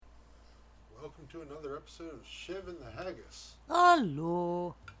welcome to another episode of Shiv and the Haggis.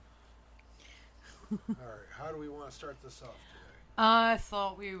 Hello. Alright, how do we want to start this off today? I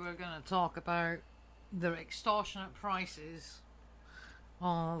thought we were going to talk about the extortionate prices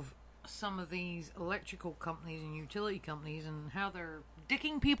of some of these electrical companies and utility companies and how they're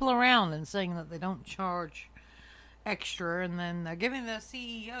dicking people around and saying that they don't charge extra, and then they're giving their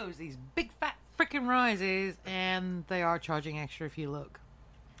CEOs these big fat freaking rises, and they are charging extra if you look.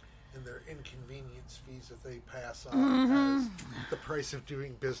 And their inconvenience fees that they pass on as the price of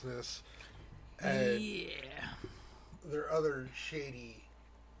doing business. And their other shady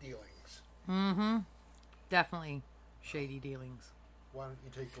dealings. Mm-hmm. Definitely shady dealings. Why don't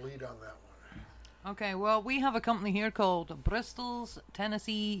you take the lead on that one? Okay, well, we have a company here called Bristol's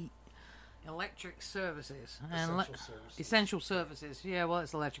Tennessee Electric Services. Essential Services. Yeah, well,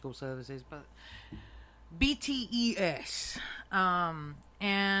 it's electrical services, but BTES.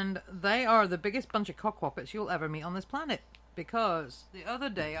 And they are the biggest bunch of cockwhoppets you'll ever meet on this planet. Because the other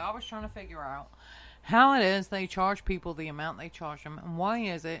day I was trying to figure out how it is they charge people the amount they charge them, and why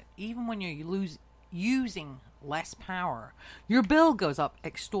is it, even when you're using less power, your bill goes up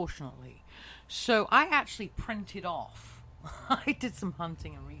extortionately. So I actually printed off, I did some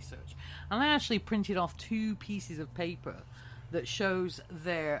hunting and research, and I actually printed off 2 pieces of paper that shows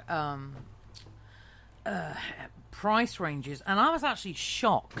their price ranges, and I was actually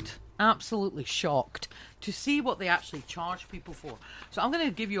shocked, absolutely shocked, to see what they actually charge people for. So I'm going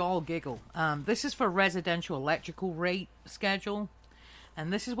to give you all a giggle. This is for residential electrical rate schedule,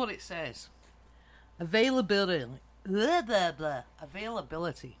 and this is what it says. Availability. Blah, blah, blah.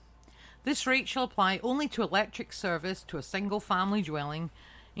 Availability. This rate shall apply only to electric service to a single family dwelling,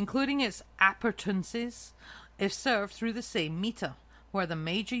 including its appurtenances, if served through the same meter, where the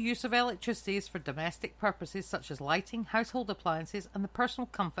major use of electricity is for domestic purposes such as lighting, household appliances, and the personal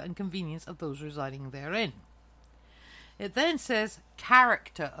comfort and convenience of those residing therein. It then says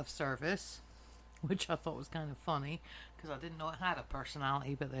character of service, which I thought was kind of funny, because I didn't know it had a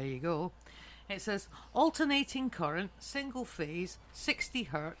personality, but there you go. It says alternating current, single phase, 60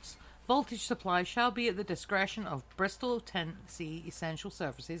 hertz, voltage supply shall be at the discretion of Bristol Tennessee Essential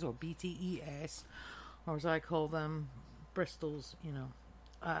Services, or BTES, or as I call them, Bristol's,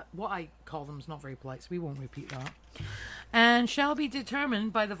 what I call them is not very polite, so we won't repeat that. And shall be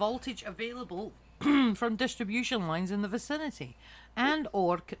determined by the voltage available from distribution lines in the vicinity and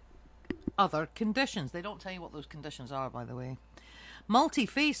or other conditions. They don't tell you what those conditions are, by the way.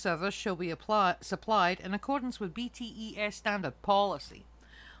 Multi-phase service shall be supplied in accordance with BTES standard policy.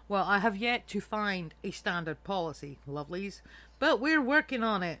 Well, I have yet to find a standard policy, lovelies, but we're working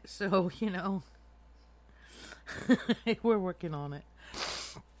on it, so, we're working on it.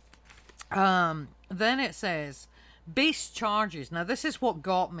 Then it says base charges. Now this is what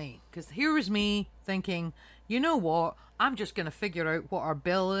got me, because here was me thinking, you know what, I'm just going to figure out what our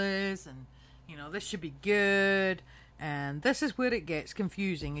bill is, and this should be good. And this is where it gets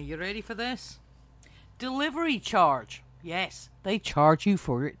confusing. Are you ready for this? Delivery charge. Yes, they charge you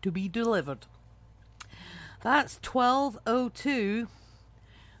for it to be delivered. That's $12.02.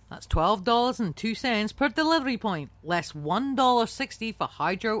 That's $12.02 per delivery point, less $1.60 for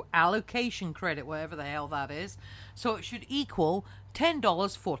hydro allocation credit, whatever the hell that is. So it should equal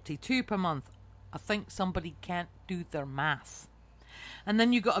 $10.42 per month. I think somebody can't do their math. And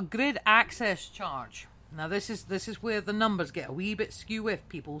then you got a grid access charge. Now this is where the numbers get a wee bit skew with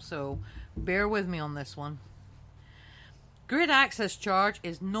people, so bear with me on this one. Grid access charge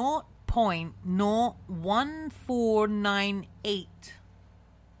is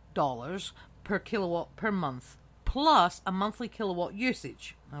 $0.01498 per kilowatt per month, plus a monthly kilowatt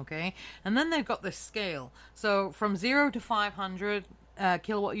usage. Okay, and then they've got this scale. So from 0 to 500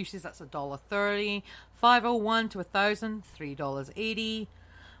 kilowatt usage, that's $1.30. 501 to 1,000, $3.80.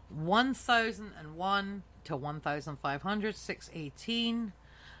 1,001 to 1,500, $6.18.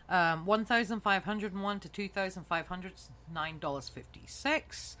 1,501 to 2,500,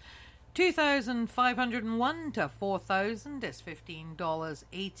 $9.56. 2,501 to 4,000 is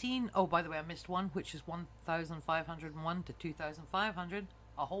 $15.18. Oh, by the way, I missed one, which is 1,501 to 2,500,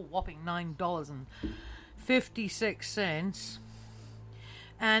 a whole whopping $9.56.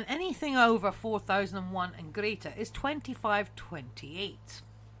 And anything over 4,001 and greater is $25.28.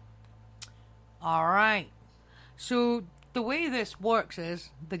 All right. So the way this works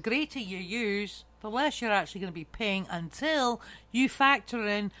is the greater you use, the less you're actually going to be paying until you factor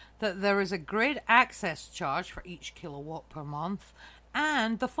in that there is a grid access charge for each kilowatt per month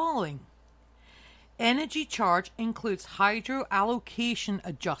and the following. Energy charge includes hydro allocation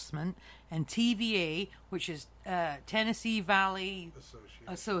adjustment and TVA, which is Tennessee Valley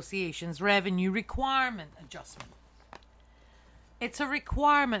Association's revenue requirement adjustment. It's a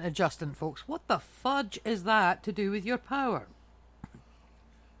requirement adjustment, folks. What the fudge is that to do with your power?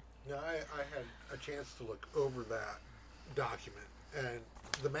 Now, I had a chance to look over that document, and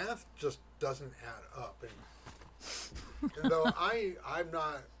the math just doesn't add up. And though I'm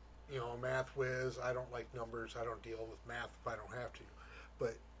not, a math whiz, I don't like numbers, I don't deal with math if I don't have to.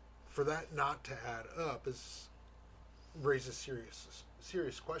 But for that not to add up raises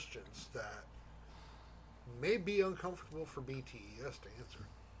serious questions that may be uncomfortable for BTES to answer.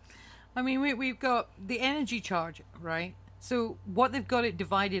 I mean, we've got the energy charge, right? So what they've got it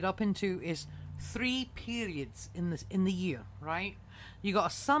divided up into is 3 periods in the year, right? You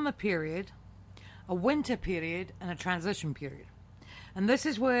got a summer period, a winter period, and a transition period. And this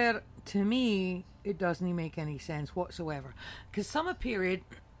is where, to me, it doesn't make any sense whatsoever. Because summer period,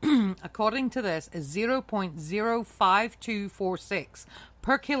 according to this, is 0.05246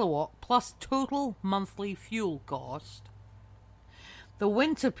 per kilowatt plus total monthly fuel cost. The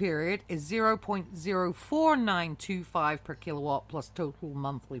winter period is 0.04925 per kilowatt plus total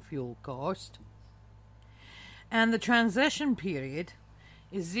monthly fuel cost. And the transition period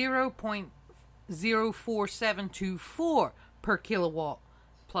is 0.04724 per kilowatt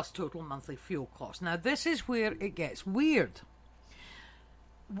plus total monthly fuel cost. Now, this is where it gets weird.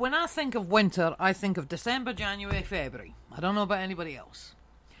 When I think of winter, I think of December, January, February. I don't know about anybody else.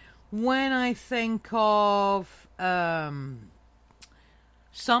 When I think of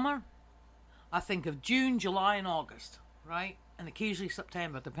summer, I think of June, July, and August, right? And occasionally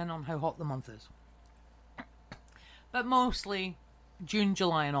September, depending on how hot the month is. But mostly June,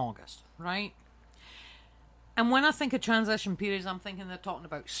 July, and August, right? And when I think of transition periods, I'm thinking they're talking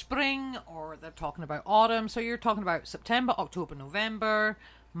about spring or they're talking about autumn. So you're talking about September, October, November,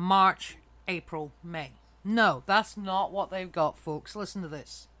 March, April, May. No, that's not what they've got, folks. Listen to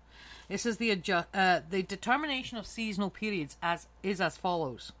this. This is the determination of seasonal periods as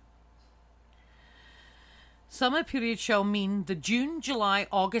follows. Summer period shall mean the June, July,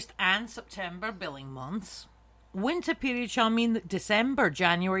 August, and September billing months. Winter period shall mean that December,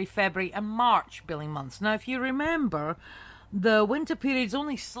 January, February, and March billing months. Now, if you remember, the winter period is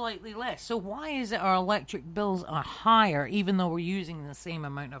only slightly less. So why is it our electric bills are higher, even though we're using the same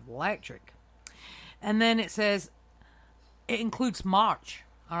amount of electric? And then it says it includes March.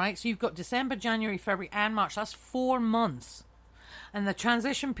 All right, so you've got December, January, February, and March. That's 4 months. And the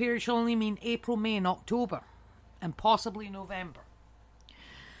transition period shall only mean April, May, and October, and possibly November.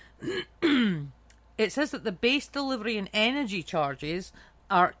 It says that the base delivery and energy charges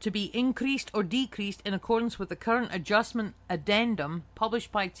are to be increased or decreased in accordance with the current adjustment addendum published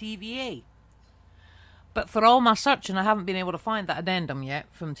by TVA. But for all my searching, I haven't been able to find that addendum yet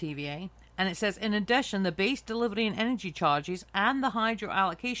from TVA. And it says, in addition, the base delivery and energy charges and the hydro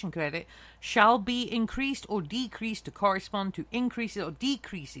allocation credit shall be increased or decreased to correspond to increases or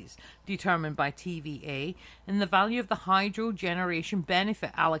decreases determined by TVA in the value of the hydro generation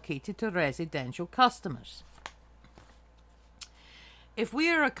benefit allocated to residential customers. If we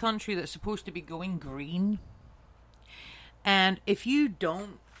are a country that's supposed to be going green, and if you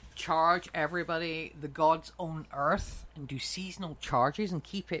don't charge everybody the God's own earth and do seasonal charges and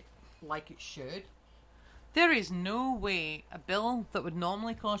keep it like it should, there is no way a bill that would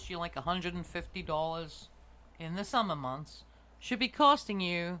normally cost you like $150 in the summer months should be costing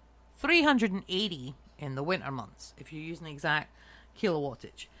you $380 in the winter months if you're using the exact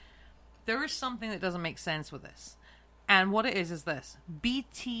kilowattage. There is something that doesn't make sense with this, and what it is this: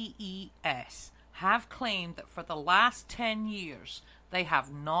 BTES have claimed that for the last 10 years they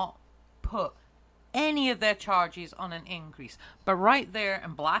have not put any of their charges on an increase. But right there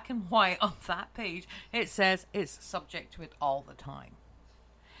in black and white on that page, it says it's subject to it all the time.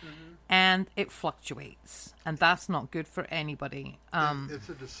 Mm-hmm. And it fluctuates. And that's not good for anybody. It's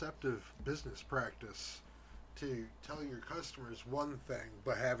a deceptive business practice to tell your customers one thing,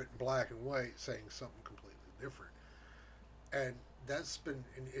 but have it in black and white saying something completely different. And that's been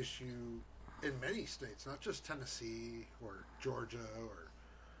an issue in many states, not just Tennessee or Georgia or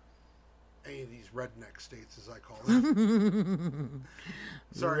any of these redneck states, as I call them.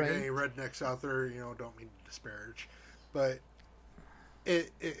 Sorry to any rednecks out there, don't mean to disparage. But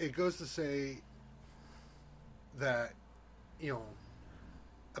it goes to say that,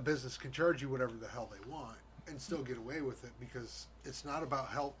 a business can charge you whatever the hell they want and still get away with it, because it's not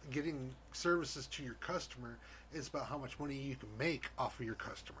about getting services to your customer. It's about how much money you can make off of your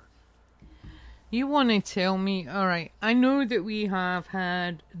customer. You want to tell me, all right, I know that we have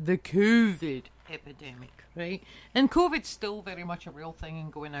had the COVID epidemic, right? And COVID's still very much a real thing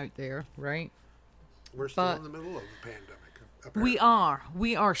and going out there, right? We're still in the middle of the pandemic. Apparently.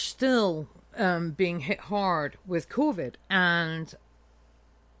 We are still being hit hard with COVID, and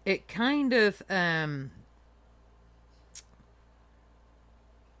it kind of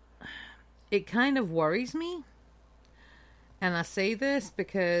worries me. And I say this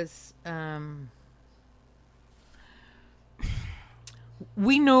because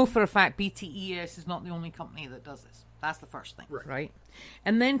we know for a fact BTES is not the only company that does this. That's the first thing, right?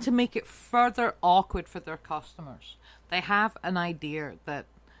 And then to make it further awkward for their customers, they have an idea that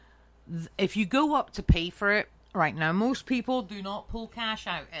if you go up to pay for it, right now, most people do not pull cash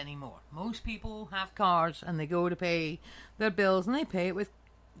out anymore. Most people have cards and they go to pay their bills and they pay it with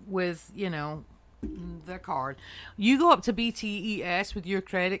their card. You go up to BTES with your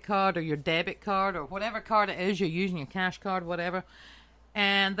credit card or your debit card or whatever card it is you're using, your cash card, whatever,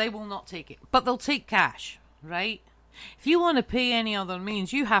 and they will not take it. But they'll take cash, right? If you want to pay any other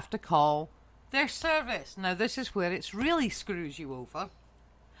means, you have to call their service. Now, this is where it really screws you over,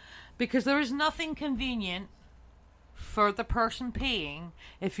 because there is nothing convenient for the person paying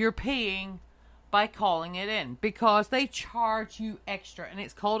if you're paying by calling it in, because they charge you extra, and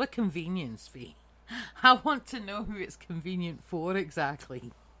it's called a convenience fee. I want to know who it's convenient for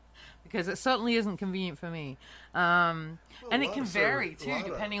exactly, because it certainly isn't convenient for me. And it can vary too,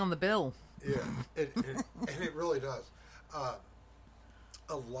 depending on the bill. Yeah, and it really does. A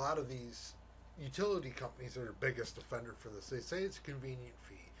lot of these utility companies are the biggest offender for this. They say it's a convenient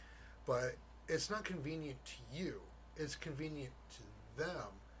fee, but it's not convenient to you. It's convenient to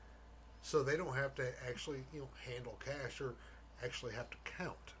them, so they don't have to actually handle cash or actually have to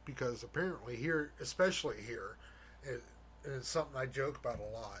count. Because apparently here, especially here, and it's something I joke about a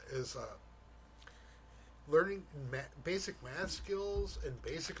lot, is learning basic math skills and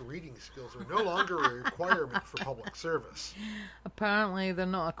basic reading skills are no longer a requirement for public service. Apparently, they're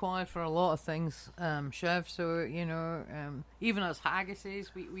not required for a lot of things, Chev. So, even as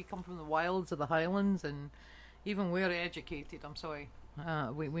Haggises, we come from the wilds of the Highlands, and even we're educated. I'm sorry.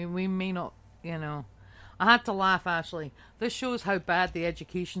 We may not, I had to laugh, Ashley. This shows how bad the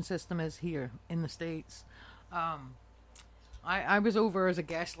education system is here in the States. I was over as a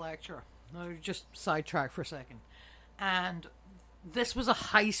guest lecturer. Just sidetrack for a second. And this was a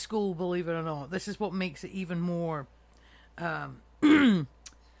high school, believe it or not. This is what makes it even more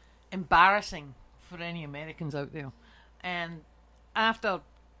embarrassing for any Americans out there. And after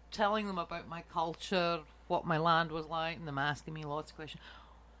telling them about my culture, what my land was like, and them asking me lots of questions,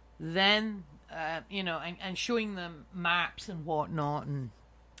 then, and showing them maps and whatnot, and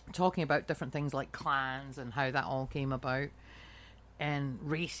talking about different things like clans and how that all came about, and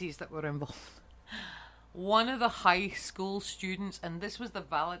races that were involved. One of the high school students, and this was the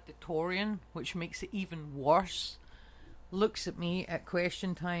valedictorian, which makes it even worse, looks at me at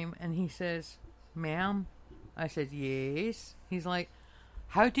question time and he says, "Ma'am?" I said, "Yes." He's like,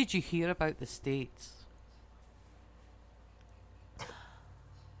 "How did you hear about the States?"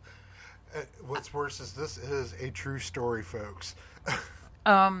 What's worse is this is a true story, folks.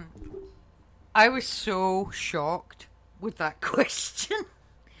 I was so shocked with that question.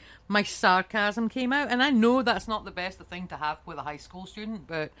 My sarcasm came out, and I know that's not the best thing to have with a high school student,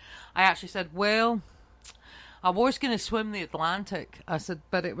 but I actually said, well, I was going to swim the Atlantic. I said,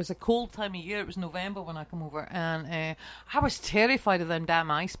 but it was a cold time of year. It was November when I come over, and I was terrified of them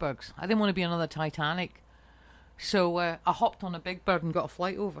damn icebergs. I didn't want to be another Titanic. So I hopped on a big bird and got a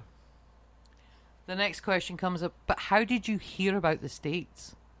flight over. The next question comes up, but how did you hear about the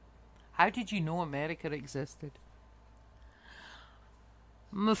States? How did you know America existed?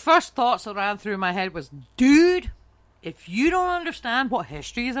 My first thoughts that ran through my head was, dude, if you don't understand what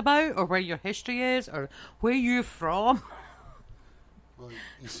history is about, or where your history is, or where you're from. Well,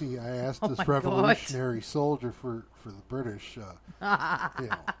 you see, I asked this revolutionary soldier for the British,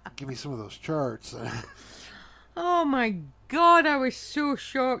 give me some of those charts. Oh my God, I was so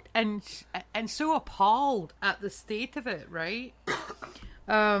shocked and so appalled at the state of it, right?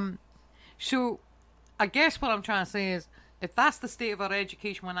 So I guess what I'm trying to say is, if that's the state of our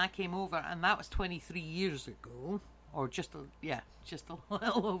education when I came over, and that was 23 years ago, or just a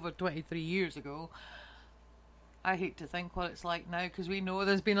little over 23 years ago, I hate to think what it's like now, because we know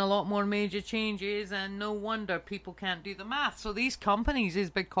there's been a lot more major changes, and no wonder people can't do the math. So these companies,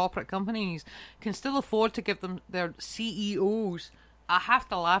 these big corporate companies, can still afford to give them their CEOs. I have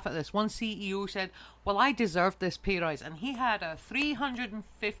to laugh at this. One CEO said, well, I deserved this pay rise, and he had a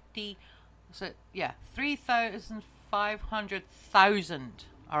 $3,500,000,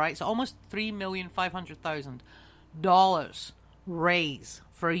 all right, so almost $3,500,000 raise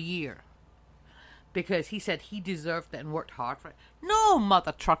for a year. because he said he deserved it and worked hard for it. No,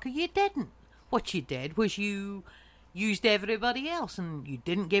 mother trucker, you didn't. What you did was you used everybody else, and you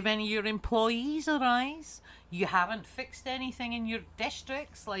didn't give any of your employees a rise. You haven't fixed anything in your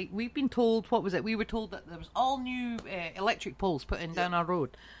districts. Like, we've been told, what was it? We were told that there was all new electric poles put in down our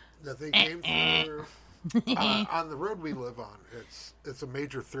road. That they came through on the road we live on. It's a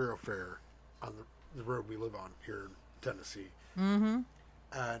major thoroughfare on the road we live on here in Tennessee. Mm-hmm.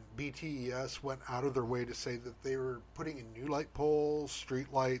 And BTES went out of their way to say that they were putting in new light poles,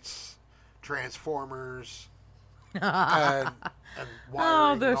 street lights, transformers, and wiring.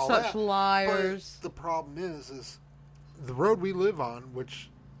 Oh, they're and all such that. liars. But the problem is the road we live on, which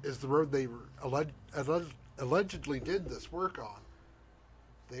is the road they allegedly did this work on,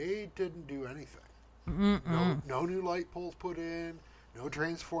 they didn't do anything. No new light poles put in, no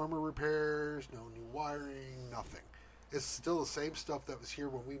transformer repairs, no new wiring, nothing. It's still the same stuff that was here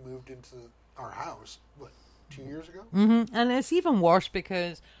when we moved into our house, 2 years ago? Mm-hmm. And it's even worse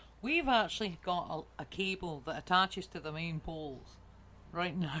because we've actually got a cable that attaches to the main poles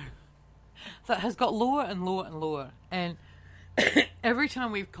right now that has got lower and lower and lower. And every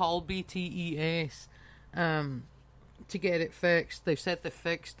time we've called BTES to get it fixed, they've said they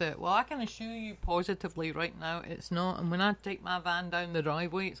fixed it. Well, I can assure you positively right now it's not. And when I take my van down the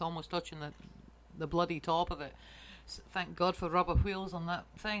driveway, it's almost touching the bloody top of it. Thank God for rubber wheels on that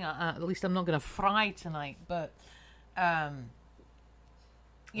thing. At least I'm not going to fry tonight. But, they'll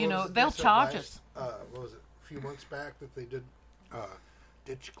charge us. What was it? A few months back that they did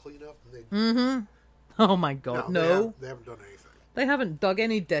ditch cleanup. Oh, my God. No. They haven't done anything. They haven't dug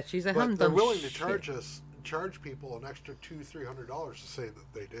any ditches. They haven't done They're willing shit. to charge people an extra $200-$300 to say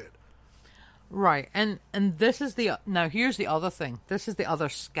that they did. Right, and this is now here's the other thing. This is the other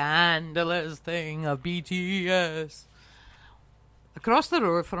scandalous thing of BTS. Across the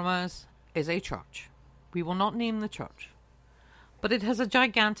road from us is a church. We will not name the church. But it has a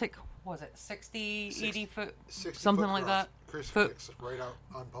gigantic, 80 foot, 60 something foot like that. Crucifix right out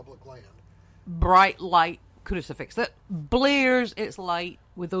on public land. Bright light crucifix that blares its light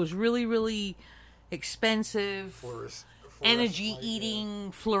with those really, really expensive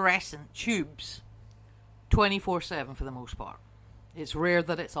energy-eating fluorescent tubes 24/7 for the most part. It's rare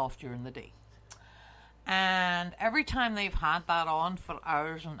that it's off during the day. And every time they've had that on for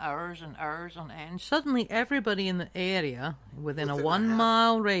hours and hours and hours on end, suddenly everybody in the area within a 1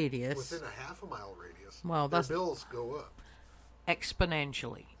 mile radius... Within a half a mile radius, well, their bills go up.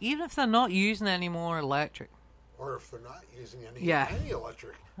 Exponentially. Even if they're not using any more electric. Or if they're not using any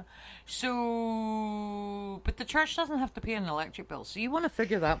electric. So, but the church doesn't have to pay an electric bill. So you want to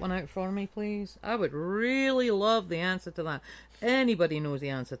figure that one out for me, please? I would really love the answer to that. Anybody knows the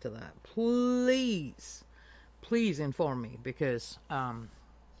answer to that, please inform me, because I'm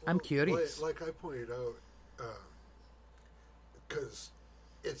curious. Like I pointed out, because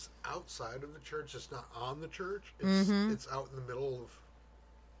it's outside of the church. It's not on the church. It's out in the middle of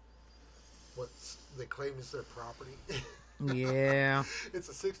what they claim is their property. Yeah. It's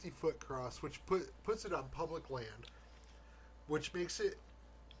a 60-foot cross, which puts it on public land, which makes it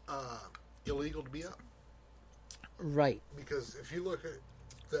illegal to be up. Right. Because if you look at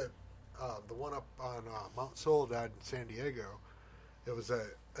the one up on Mount Soledad in San Diego, it was a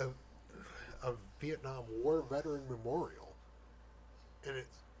Vietnam War veteran memorial, and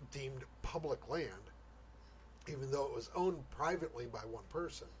it's deemed public land, even though it was owned privately by one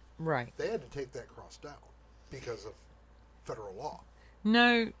person. Right. They had to take that cross down because of federal law.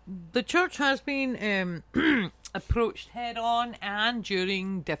 Now, the church has been approached head on and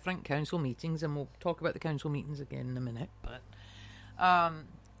during different council meetings, and we'll talk about the council meetings again in a minute, but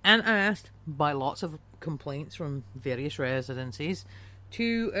and asked by lots of complaints from various residencies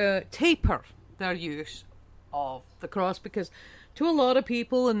to taper their use of the cross, because to a lot of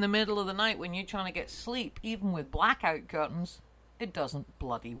people in the middle of the night when you're trying to get sleep, even with blackout curtains, it doesn't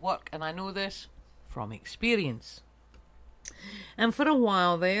bloody work. And I know this from experience. And for a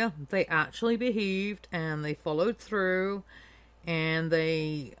while there, they actually behaved and they followed through, and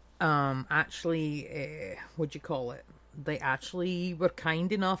they actually, what'd you call it? They actually were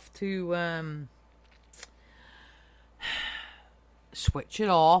kind enough to switch it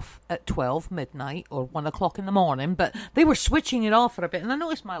off at 12 midnight or 1 o'clock in the morning, but they were switching it off for a bit, and I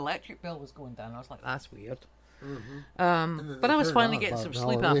noticed my electric bill was going down. I was like, that's weird. But I was finally getting some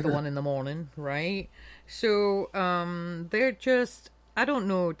sleep after 1 in the morning, right? So they're just, I don't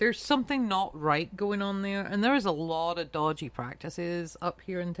know, there's something not right going on there, and there is a lot of dodgy practices up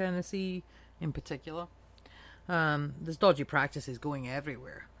here in Tennessee in particular. There's dodgy practices going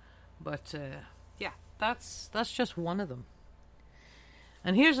everywhere, but yeah, that's just one of them.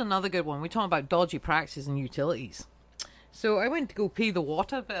 And here's another good one. We're talking about dodgy practices and utilities. So I went to go pay the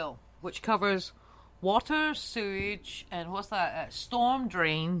water bill, which covers water, sewage, and what's that? Storm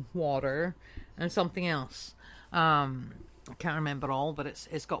drain water and something else. I can't remember all, but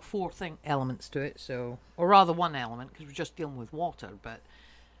it's got four elements to it. So, or rather one element, because we're just dealing with water. But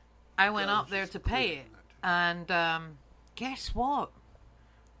I went up there to pay it, and guess what?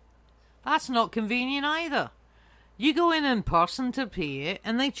 That's not convenient either. You go in person to pay it,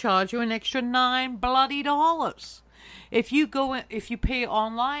 and they charge you an extra $9 bloody. If you pay it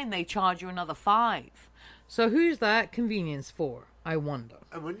online, they charge you another $5. So who's that convenience for? I wonder.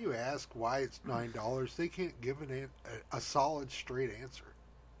 And when you ask why it's $9, they can't give a solid, straight answer,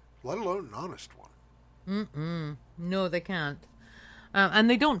 let alone an honest one. No, they can't. And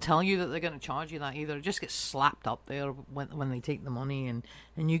they don't tell you that they're going to charge you that either. It just gets slapped up there when they take the money, and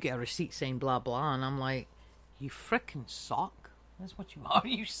you get a receipt saying blah blah. And I'm like, you frickin' suck. That's what you are.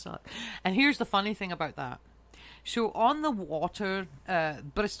 You suck. And here's the funny thing about that. So on the water,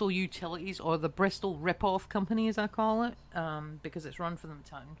 Bristol Utilities, or the Bristol Rip-Off Company, as I call it, because it's run from the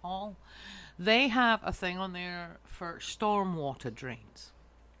town hall, they have a thing on there for stormwater drains.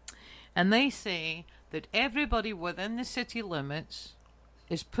 And they say that everybody within the city limits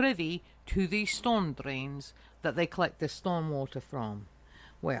is privy to these storm drains that they collect the stormwater from.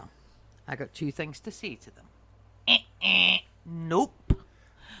 Well, I got two things to say to them. Nope.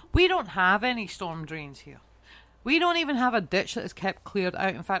 We don't have any storm drains here. We don't even have a ditch that is kept cleared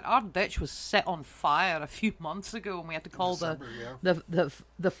out. In fact, our ditch was set on fire a few months ago, and we had to call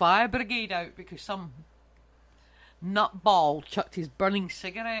the fire brigade out because some nutball chucked his burning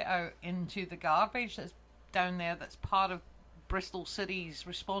cigarette out into the garbage that's down there. That's part of Bristol City's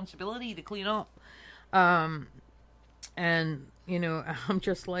responsibility to clean up. And you know, I'm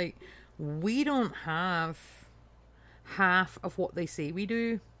just like, we don't have half of what they say we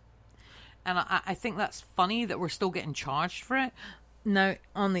do. And I think that's funny that we're still getting charged for it. Now,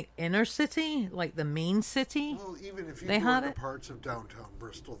 on the inner city, like the main city, well, even if you go into parts of downtown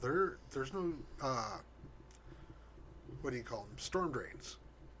Bristol, there's no, what do you call them? Storm drains,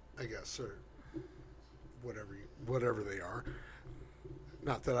 I guess, or whatever they are.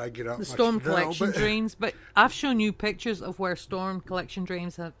 Not that I get out the much storm to collection know, but drains, but I've shown you pictures of where storm collection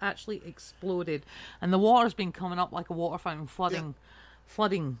drains have actually exploded, and the water's been coming up like a water fountain,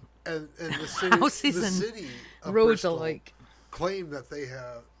 flooding. And the city, houses the and city of roads Bristol alike claim that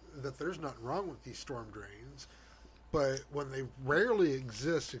there's nothing wrong with these storm drains, but when they rarely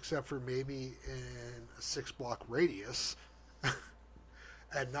exist except for maybe in a 6-block radius,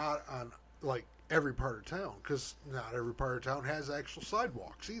 and not on like every part of town, because not every part of town has actual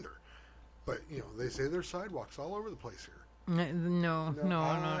sidewalks either. But you know, they say there's sidewalks all over the place here. No.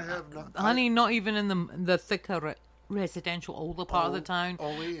 Honey, not even in the thicker residential older part of the town.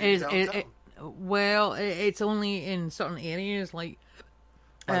 Only in downtown. It's only in certain areas like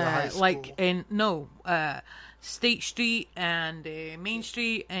State Street and Main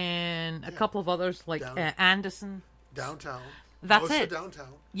Street and a couple of others like Anderson. Downtown. That's Most it. of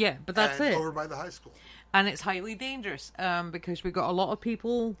downtown. Yeah, but that's it. Over by the high school. And it's highly dangerous because we've got a lot of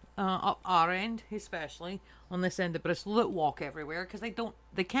people up our end, especially on this end of Bristol, that walk everywhere because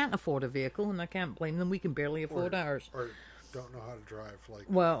they can't afford a vehicle, and I can't blame them. We can barely afford ours, or don't know how to drive.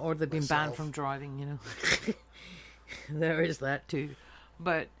 Or they've been banned from driving. You know, there is that too.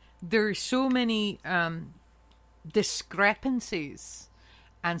 But there's so many discrepancies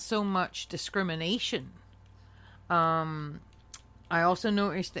and so much discrimination. I also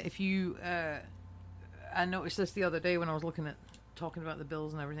noticed that if you, I noticed this the other day when I was talking about the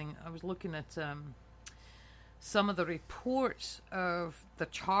bills and everything. I was looking at some of the reports of the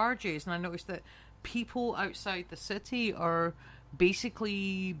charges, and I noticed that people outside the city are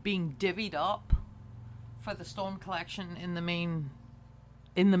basically being divvied up for the storm collection in the main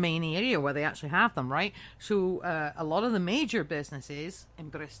area where they actually have them, right? So a lot of the major businesses in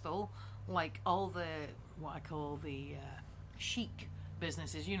Bristol, like all the what I call the chic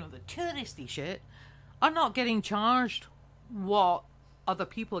businesses, you know, the touristy shit, are not getting charged what other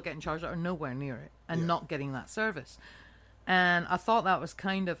people are getting charged that are nowhere near it and not getting that service. And I thought that was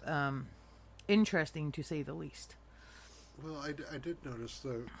kind of interesting, to say the least. Well, I did notice,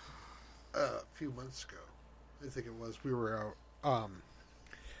 though, a few months ago, I think it was, we were out,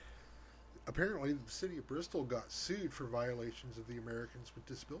 apparently the city of Bristol got sued for violations of the Americans with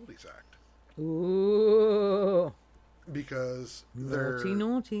Disabilities Act. Ooh. Because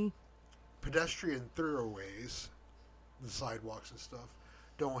naughty pedestrian thoroughways, the sidewalks and stuff,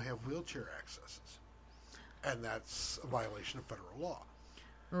 don't have wheelchair accesses, and that's a violation of federal law.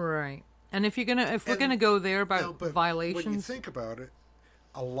 Right. And if we're gonna go there about violations, when you think about it,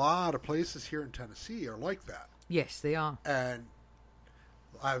 a lot of places here in Tennessee are like that. Yes, they are. And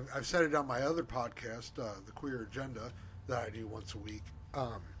I've said it on my other podcast, The Queer Agenda, that I do once a week.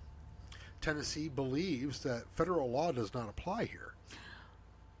 Tennessee believes that federal law does not apply here.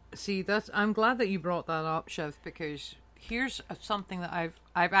 See, I'm glad that you brought that up, Shiv, because here's something that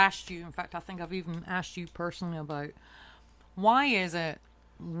I've asked you. In fact, I think I've even asked you personally about. Why is it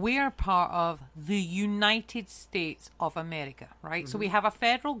we're part of the United States of America, right? Mm-hmm. So we have a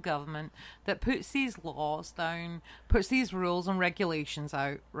federal government that puts these laws down, puts these rules and regulations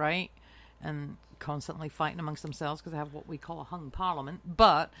out, right? And constantly fighting amongst themselves because they have what we call a hung parliament.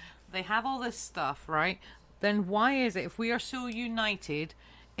 But they have all this stuff, right? Then why is it, if we are so united,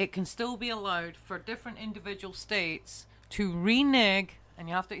 it can still be allowed for different individual states to renege? And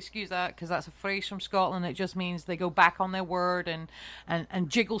you have to excuse that because that's a phrase from Scotland. It just means they go back on their word and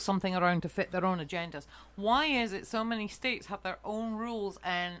jiggle something around to fit their own agendas. Why is it so many states have their own rules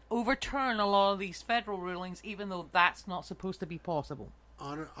and overturn a lot of these federal rulings, even though that's not supposed to be possible?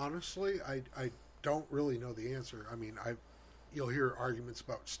 Honestly, I don't really know the answer. I mean, you'll hear arguments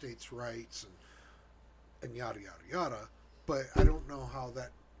about states' rights and yada, yada, yada. But I don't know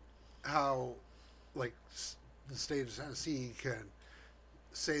how the state of Tennessee can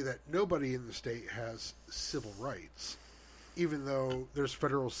say that nobody in the state has civil rights, even though there's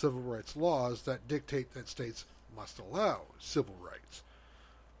federal civil rights laws that dictate that states must allow civil rights.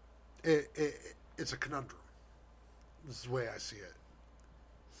 It's a conundrum. This is the way I see it.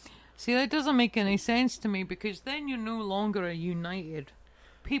 See, that doesn't make any sense to me, because then you're no longer a united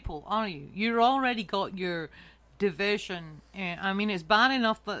people, are you? You've already got your division. I mean, it's bad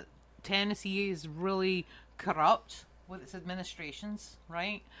enough that Tennessee is really corrupt with its administrations,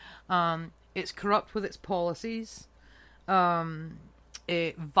 right? It's corrupt with its policies.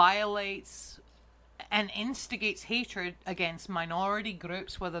 It violates and instigates hatred against minority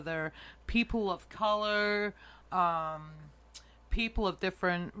groups, whether they're people of color, people of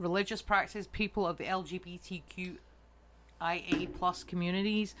different religious practices, people of the LGBTQIA plus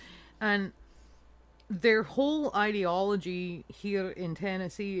communities. And their whole ideology here in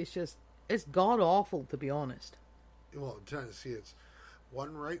Tennessee is just, it's god-awful, to be honest. Well, in Tennessee, it's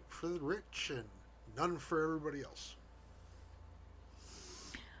one right for the rich and none for everybody else.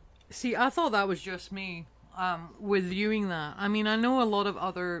 See, I thought that was just me with viewing that. I mean, I know a lot of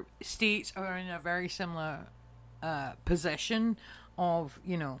other states are in a very similar position of,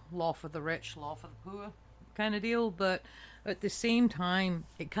 law for the rich, law for the poor kind of deal. But at the same time,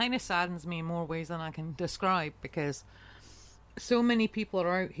 it kind of saddens me in more ways than I can describe, because so many people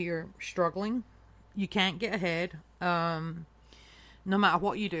are out here struggling. You can't get ahead, no matter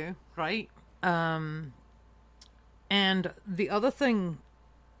what you do, right? And the other thing,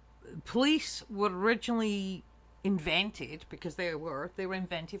 police were originally invented, because they were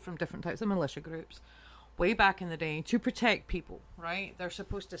invented from different types of militia groups way back in the day to protect people, right? They're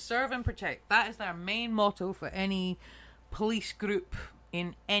supposed to serve and protect. That is their main motto for any police group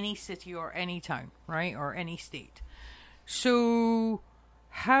in any city or any town, right? Or any state. So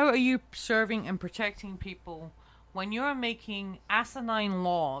how are you serving and protecting people when you're making asinine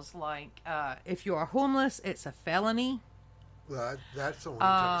laws like if you are homeless, it's a felony? That's only in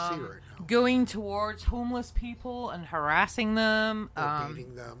Tennessee right now. Going towards homeless people and harassing them,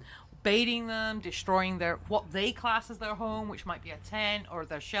 baiting them, destroying what they class as their home, which might be a tent or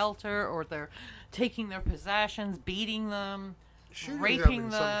their shelter, or they're taking their possessions, beating them, raping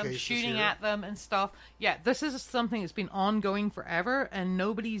them, shooting at them and stuff. Yeah, this is something that's been ongoing forever and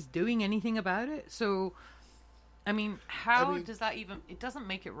nobody's doing anything about it. So, I mean, does that even... It doesn't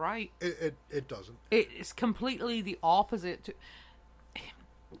make it right. It doesn't. It's completely the opposite.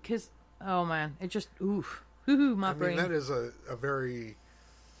 Because, oh man, it just... Oof. My brain. I mean, that is a very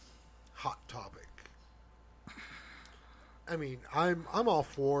hot topic. I mean, I'm all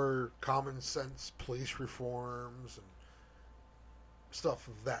for common sense police reforms and stuff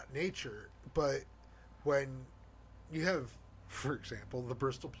of that nature, but when you have, for example, the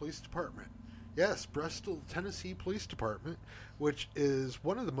Bristol Police Department, yes, Bristol, Tennessee Police Department, which is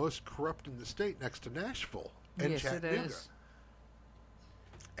one of the most corrupt in the state, next to Nashville and Chattanooga, it is.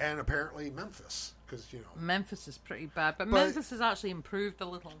 And apparently Memphis, because Memphis is pretty bad, but Memphis has actually improved a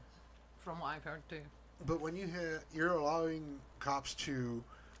little, from what I've heard too. But when you're allowing cops to,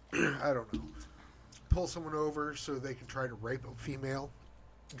 I don't know, pull someone over so they can try to rape a female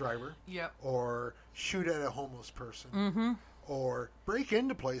driver. Yep. Or shoot at a homeless person. Mm-hmm. Or break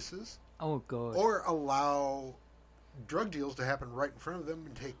into places. Oh, God. Or allow drug deals to happen right in front of them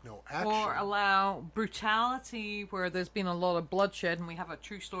and take no action. Or allow brutality where there's been a lot of bloodshed, and we have a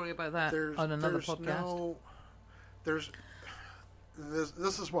true story about that on another podcast.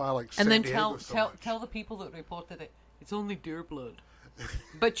 this is why I like and San then Diego so much. tell the people that reported it, it's only deer blood.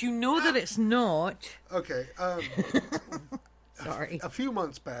 But you know that it's not. Okay. Sorry. A few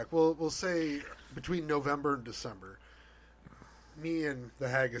months back, we'll say between November and December, me and the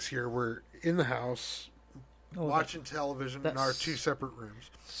haggis here were in the house watching television in our 2 separate rooms.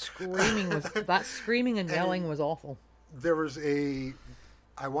 That screaming and yelling was awful. There was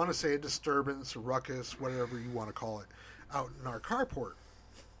I want to say a disturbance, a ruckus, whatever you want to call it, out in our carport.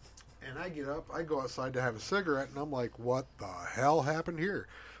 And I get up, I go outside to have a cigarette, and I'm like, what the hell happened here?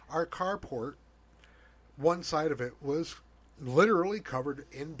 Our carport, one side of it was literally covered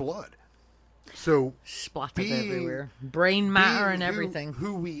in blood. So splattered everywhere, brain matter and everything.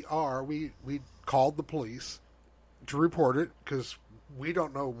 Who we are, we called the police to report it because we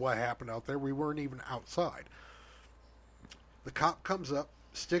don't know what happened out there. We weren't even outside. The cop comes up,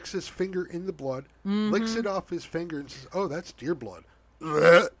 sticks his finger in the blood, licks it off his finger, and says, "Oh, that's deer blood."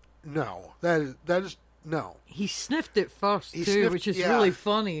 No, that is no. He sniffed it first too, which is really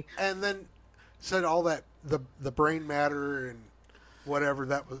funny. And then said all that the brain matter and whatever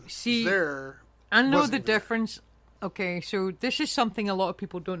that was there. I know the difference. Okay, so this is something a lot of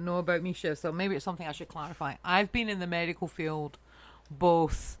people don't know about me, Shiv, so maybe it's something I should clarify. I've been in the medical field,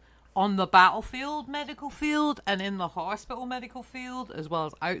 both on the battlefield medical field and in the hospital medical field, as well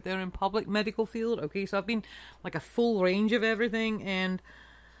as out there in public medical field. Okay, so I've been like a full range of everything, and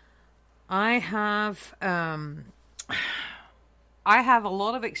I have a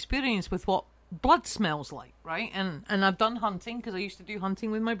lot of experience with what blood smells like, right? And I've done hunting because I used to do hunting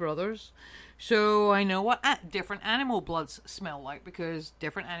with my brothers, so I know what different animal bloods smell like because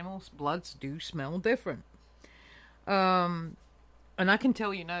different animals' bloods do smell different. And I can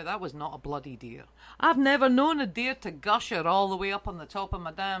tell you now, that was not a bloody deer. I've never known a deer to gusher all the way up on the top of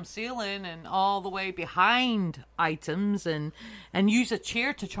my damn ceiling and all the way behind items and use a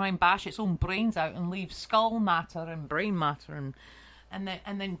chair to try and bash its own brains out and leave skull matter and brain matter and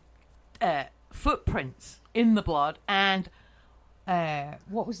then footprints in the blood and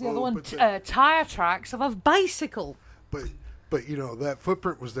what was the other one? Tire tracks of a bicycle. But you know, that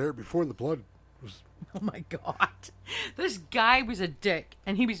footprint was there before the blood was. Oh my God. This guy was a dick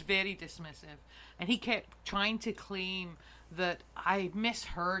and he was very dismissive and he kept trying to claim that I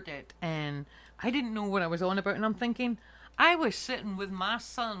misheard it and I didn't know what I was on about, and I'm thinking, I was sitting with my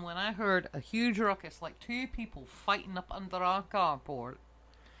son when I heard a huge ruckus, like 2 people fighting up under our carport,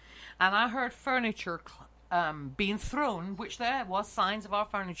 and I heard furniture being thrown, which there was signs of our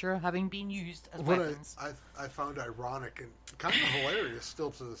furniture having been used as weapons. I found ironic and kind of hilarious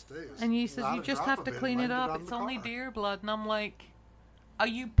still to this day. And you said you just have to clean it up. It's only deer blood. And I'm like, are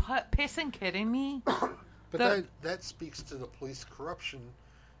you pissing kidding me? But that speaks to the police corruption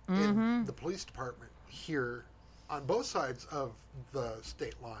in the police department here on both sides of the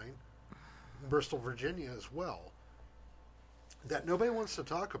state line, Bristol, Virginia as well, that nobody wants to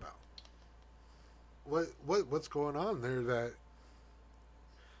talk about. What's going on there that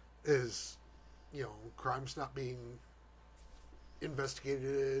is, you know, crimes not being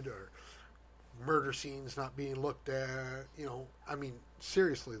investigated or murder scenes not being looked at, you know, I mean,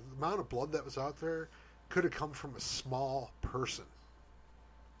 seriously, the amount of blood that was out there could have come from a small person.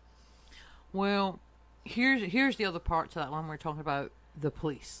 Well, here's the other part to that when we're talking about the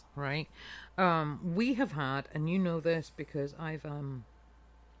police, right? We have had, and you know this because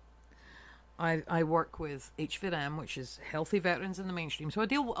I work with HVIDM, which is Healthy Veterans in the Mainstream. So I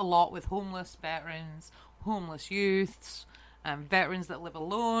deal a lot with homeless veterans, homeless youths, veterans that live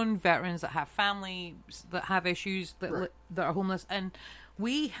alone, veterans that have families that have issues that that are homeless. And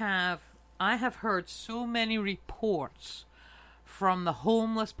I have heard so many reports from the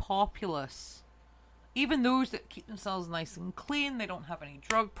homeless populace, even those that keep themselves nice and clean, they don't have any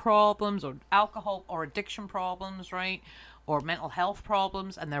drug problems or alcohol or addiction problems, right? Or mental health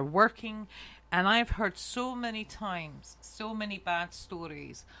problems, and they're working. And I've heard so many times, so many bad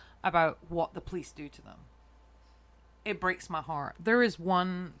stories about what the police do to them. It breaks my heart. There is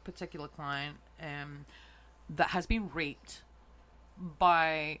one particular client that has been raped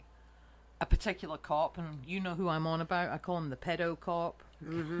by a particular cop, and you know who I'm on about. I call him the pedo cop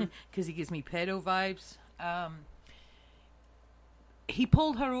because he gives me pedo vibes. He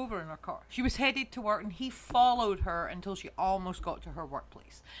pulled her over in her car. She was headed to work, and he followed her until she almost got to her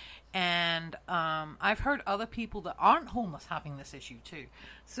workplace. And I've heard other people that aren't homeless having this issue too.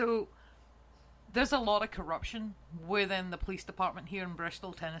 So there's a lot of corruption within the police department here in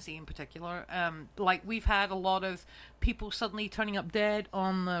Bristol, Tennessee in particular. Like we've had a lot of people suddenly turning up dead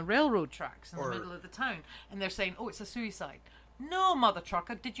on the railroad tracks in the middle of the town, and they're saying, "Oh, it's a suicide." No, mother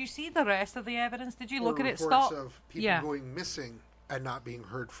trucker. Did you see the rest of the evidence? Did you look at it? Stop. Of people going missing and not being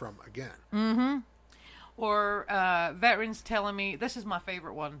heard from again. Mm-hmm. Or veterans telling me, this is my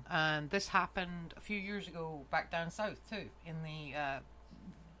favorite one, and this happened a few years ago back down south too, in the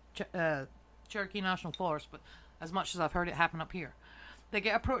Cherokee National Forest, but as much as I've heard it happen up here. They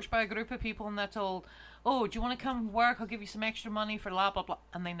get approached by a group of people and they're told, oh, do you want to come work? I'll give you some extra money for blah, blah, blah.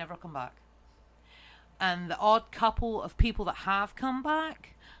 And they never come back. And the odd couple of people that have come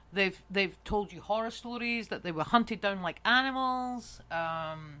back, they've told you horror stories that they were hunted down like animals.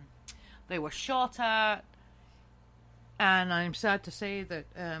 They were shot at. And I'm sad to say that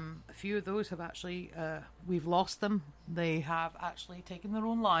a few of those have actually, we've lost them. They have actually taken their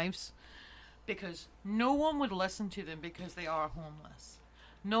own lives because no one would listen to them because they are homeless.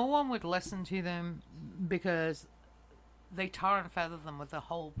 No one would listen to them because they tar and feather them with a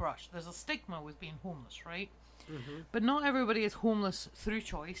whole brush. There's a stigma with being homeless, right? Mm-hmm. But not everybody is homeless through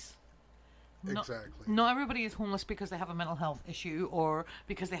choice. Exactly. Not everybody is homeless because they have a mental health issue or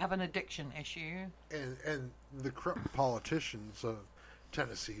because they have an addiction issue. And the corrupt politicians of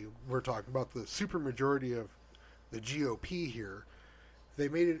Tennessee, we're talking about the supermajority of the GOP here, they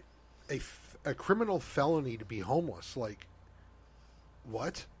made it a criminal felony to be homeless. Like,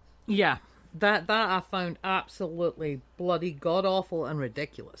 what? Yeah. That I found absolutely bloody god-awful and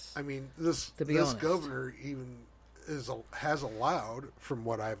ridiculous. I mean, this governor even has allowed, from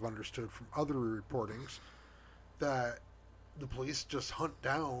what I've understood from other reportings, that the police just hunt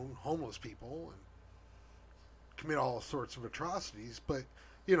down homeless people and commit all sorts of atrocities, but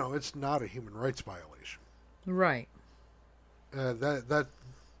it's not a human rights violation. Right.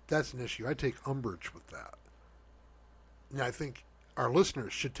 That's an issue. I take umbrage with that, and I think our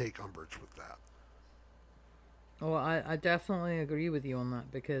listeners should take umbrage with that. Oh, I definitely agree with you on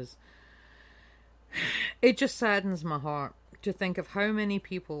that because it just saddens my heart to think of how many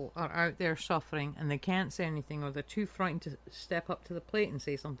people are out there suffering and they can't say anything or they're too frightened to step up to the plate and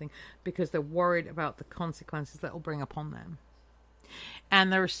say something because they're worried about the consequences that will bring upon them.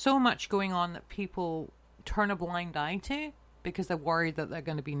 And there's so much going on that people turn a blind eye to because they're worried that they're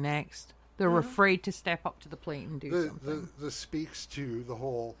going to be next. They're afraid to step up to the plate and do something. This speaks to the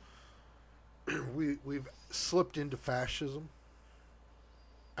whole we've slipped into fascism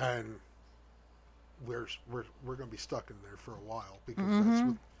and we're going to be stuck in there for a while because that's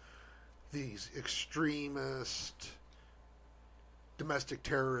what these extremist domestic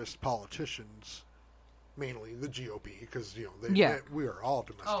terrorist politicians, mainly the GOP, because we are all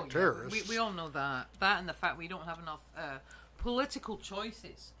domestic terrorists. We all know that and the fact we don't have enough political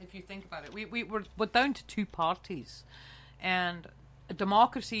choices. If you think about it, we're down to two parties, and a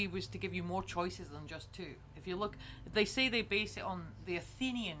democracy was to give you more choices than just two. If you look, they say they base it on the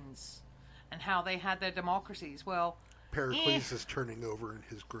Athenians and how they had their democracies. Well, Pericles is turning over in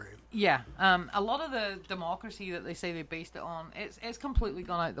his grave. Yeah, a lot of the democracy that they say they based it on, it's completely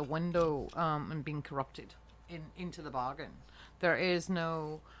gone out the window and been corrupted into the bargain. There is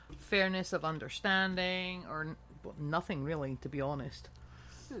no fairness of understanding or nothing really, to be honest.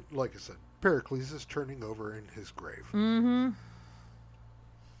 Like I said, Pericles is turning over in his grave. Mm-hmm.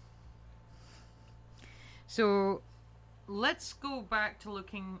 So let's go back to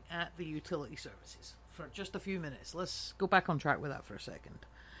looking at the utility services for just a few minutes. Let's go back on track with that for a second.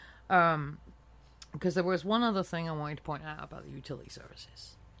 Because there was one other thing I wanted to point out about the utility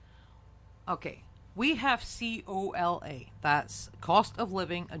services. Okay, we have COLA, that's Cost of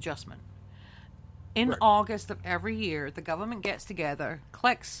Living Adjustment. In August of every year, the government gets together,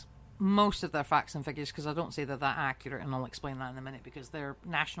 collects most of their facts and figures, because I don't say they're that accurate, and I'll explain that in a minute, because their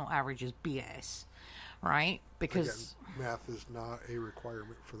national average is BS, right? Because again, math is not a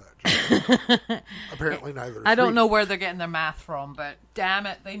requirement for that job. Apparently neither. I don't know where they're getting their math from, but damn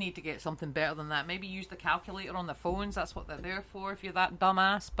it, they need to get something better than that. Maybe use the calculator on their phones. That's what they're there for, if you're that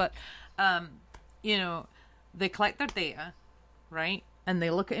dumbass. But, they collect their data, right? And they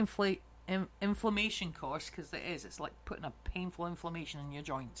look at inflammation costs, because it's like putting a painful inflammation in your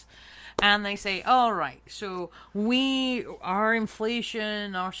joints, and they say, all right, so our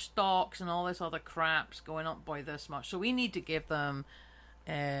inflation, our stocks and all this other crap's going up by this much, so we need to give them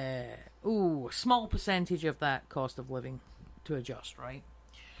a small percentage of that cost of living to adjust, right?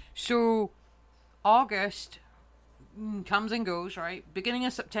 So August comes and goes, right? Beginning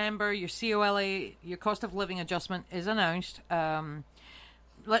of September, your COLA, your cost of living adjustment is announced.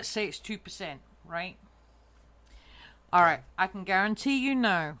 Let's say it's 2%, right? All right, I can guarantee you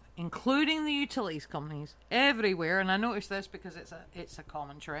now, including the utilities companies everywhere, and I notice this because it's a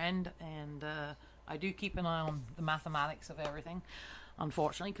common trend, and I do keep an eye on the mathematics of everything,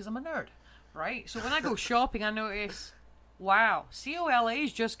 unfortunately, because I'm a nerd, right? So when I go shopping, I notice, wow,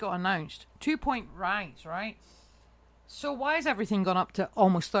 COLA's just got announced, 2-point rise, right? So why has everything gone up to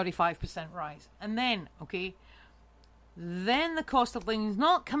almost 35% rise? And then, okay, then the cost of living is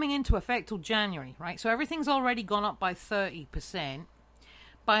not coming into effect till January, right? So everything's already gone up by 30%.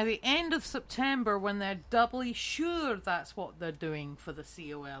 By the end of September, when they're doubly sure that's what they're doing for the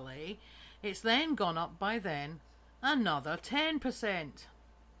COLA, it's then gone up by then another 10%.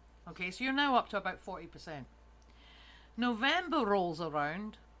 Okay, so you're now up to about 40%. November rolls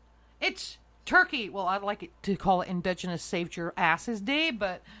around. It's Turkey. Well, I'd like it to call it Indigenous Saved Your Asses Day,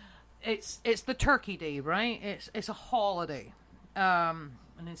 but it's the Turkey Day, right? It's a holiday, an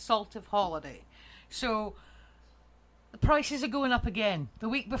insultive holiday. So the prices are going up again. The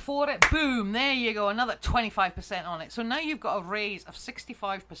week before it, boom, there you go, another 25% on it. So now you've got a raise of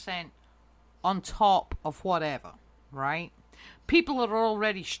 65% on top of whatever, right? People are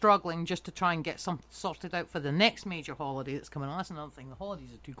already struggling just to try and get something sorted out for the next major holiday that's coming on. That's another thing. The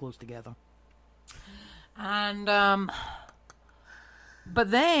holidays are too close together. And,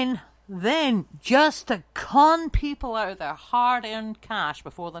 but then, just to con people out of their hard-earned cash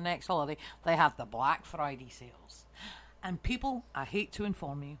before the next holiday, they have the Black Friday sales. And people, I hate to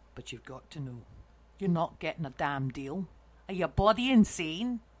inform you, but you've got to know, you're not getting a damn deal. Are you bloody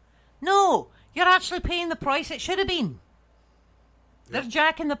insane? No, you're actually paying the price it should have been. They're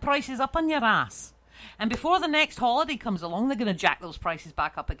jacking the prices up on your ass. And before the next holiday comes along, they're going to jack those prices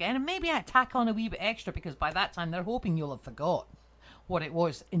back up again. And maybe I tack on a wee bit extra, because by that time they're hoping you'll have forgot what it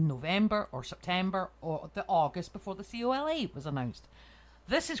was in November or September or the August before the COLA was announced.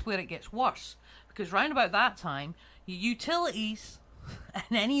 This is where it gets worse, because round about that time, utilities and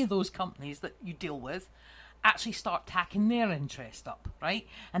any of those companies that you deal with actually start tacking their interest up, right?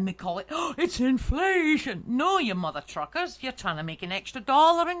 And they call it, oh, it's inflation. No, you mother truckers, you're trying to make an extra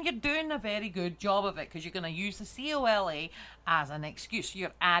dollar, and you're doing a very good job of it, because you're going to use the COLA as an excuse.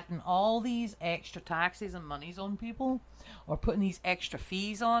 You're adding all these extra taxes and monies on people, or putting these extra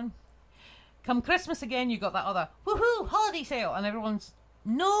fees on. Come Christmas again, you got that other woohoo holiday sale, and everyone's,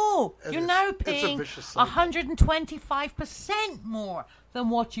 no, and you're now paying 125% more than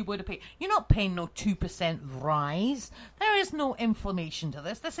what you would have paid. You're not paying no 2% rise. There is no inflammation to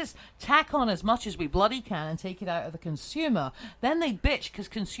this. This is tack on as much as we bloody can and take it out of the consumer. Then they bitch because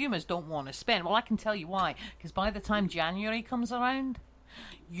consumers don't want to spend. Well, I can tell you why. Because by the time January comes around,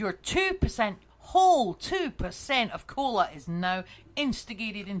 your 2%, whole 2% of cola is now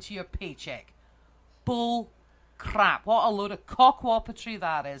instigated into your paycheck. Bull crap. What a load of cockwappetry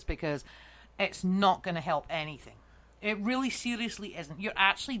that is, because it's not going to help anything. It really seriously isn't. You're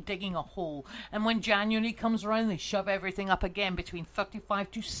actually digging a hole. And when January comes around, they shove everything up again between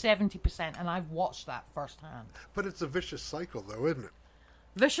 35 to 70%. And I've watched that firsthand. But it's a vicious cycle, though, isn't it?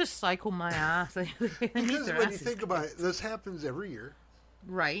 Vicious cycle, my ass. Because when you think about it, this happens every year.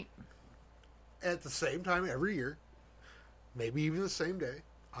 Right. At the same time every year. Maybe even the same day.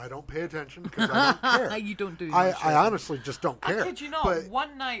 I don't pay attention because I don't care. You don't do I honestly just don't care. I kid you not. But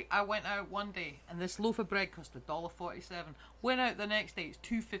one night I went out one day and this loaf of bread cost $1.47. Went out the next day, it's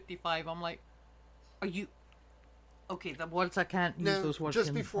 $2.55. I'm like, are you... Okay, the words I can't use those words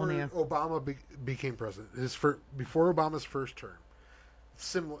just before Obama became president, before Obama's first term,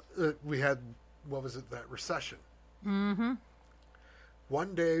 we had, what was it, that recession. Mm-hmm.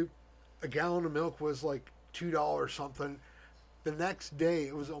 One day, a gallon of milk was like $2 something. The next day,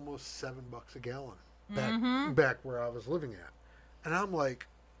 it was almost $7 a gallon back where I was living at. And I'm like,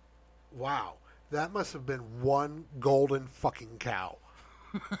 wow, that must have been one golden fucking cow.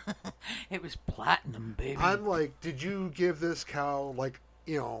 It was platinum, baby. I'm like, did you give this cow, like,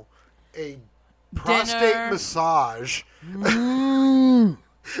 a prostate massage to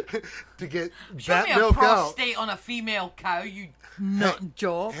get Show that me milk a out? prostate on a female cow, you nut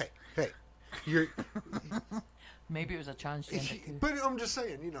jaw. Hey, you're... Maybe it was a transgender too. But I'm just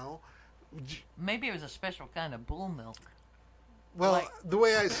saying, Maybe it was a special kind of bull milk. Well, the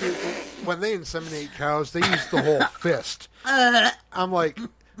way I see it, when they inseminate cows, they use the whole fist. I'm like,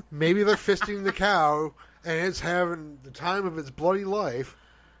 maybe they're fisting the cow, and it's having the time of its bloody life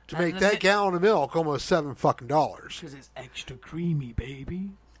to make that gallon of milk almost $7 fucking. Because it's extra creamy,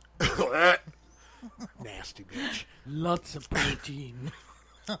 baby. Nasty bitch. Lots of protein.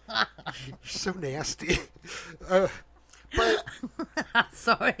 You're so nasty. But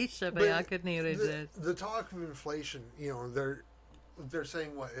sorry, Shibby, I couldn't hear it. The talk of inflation, they're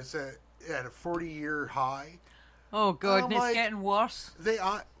saying what? It's at a 40-year high. Oh God, and it's getting worse.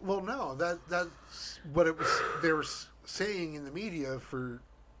 Well, no, that's what it was. They were saying in the media for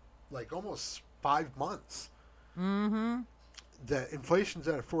like almost 5 months. Mm-hmm. That inflation's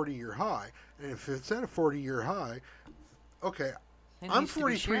at a 40-year high, and if it's at a 40-year high, okay. I'm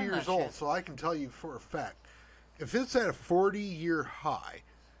 43 years old, so I can tell you for a fact, if it's at a 40-year high,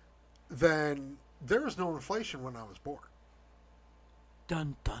 then there was no inflation when I was born.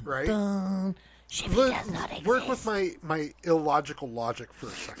 Dun, dun, right? dun. Does not exist. Work with my illogical logic for a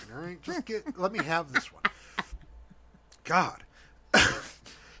second, all right? Just let me have this one. God.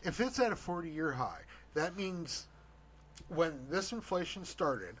 If it's at a 40-year high, that means when this inflation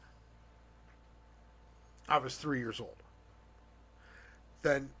started, I was 3 years old.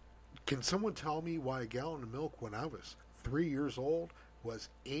 Then can someone tell me why a gallon of milk when I was 3 years old was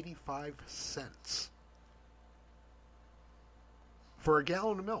 85 cents? For a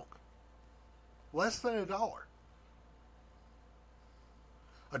gallon of milk. Less than $1.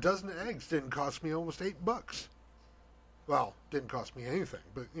 A dozen of eggs didn't cost me almost $8. Well, didn't cost me anything,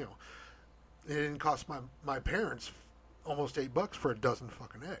 but, you know, it didn't cost my parents almost $8 for a dozen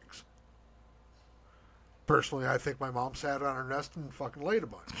fucking eggs. Personally, I think my mom sat on her nest and fucking laid a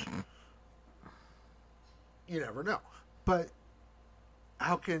bunch. You never know. But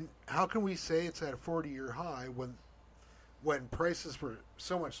how can we say it's at a 40-year high when prices were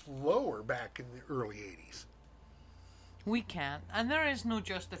so much lower back in the early 80s? We can't, and there is no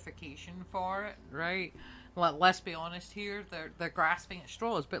justification for it, right? Let's be honest here. They're grasping at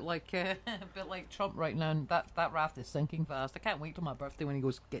straws, a bit like Trump right now. And that raft is sinking fast. I can't wait till my birthday when he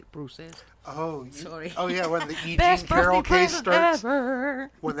goes get processed. Oh, sorry. Oh yeah, when the E. Jean Carroll case starts. Ever.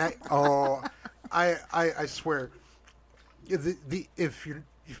 When that I swear, if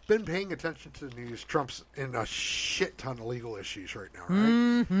you've been paying attention to the news, Trump's in a shit ton of legal issues right now, right?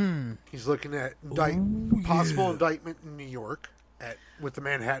 Mm-hmm. He's looking at possible indictment in New York with the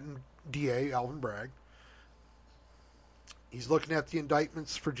Manhattan DA, Alvin Bragg. He's looking at the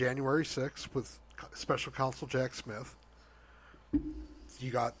indictments for January 6th with Special Counsel Jack Smith.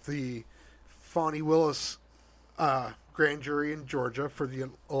 You got the Fani Willis grand jury in Georgia for the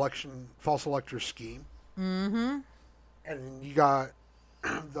false elector scheme. Mm-hmm. And you got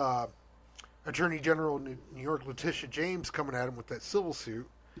the Attorney General of New York, Letitia James, coming at him with that civil suit.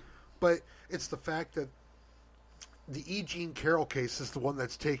 But it's the fact that the E. Jean Carroll case is the one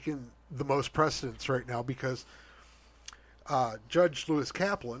that's taken the most precedence right now because Judge Lewis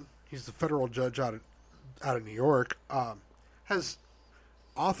Kaplan, he's the federal judge out of New York, has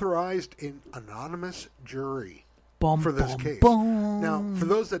authorized an anonymous jury for this case. Now, for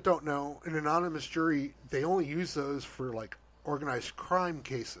those that don't know, an anonymous jury, they only use those for like organized crime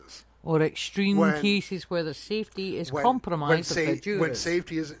cases. Or extreme cases where the safety is compromised of the jurors. When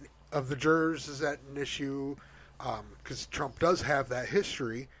safety of the jurors is at an issue, because Trump does have that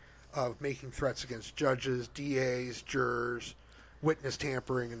history of making threats against judges, DAs, jurors, witness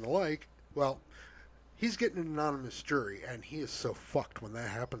tampering, and the like. Well, he's getting an anonymous jury, and he is so fucked when that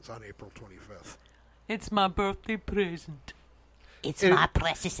happens on April 25th. It's my birthday present. It's my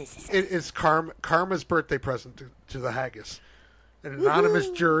precious. It is Karma's birthday present to the haggis. An anonymous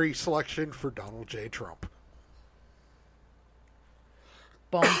jury selection for Donald J. Trump.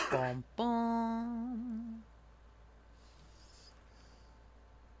 Bum, bum, bum.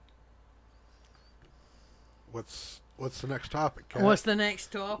 What's the next topic, Kat? What's the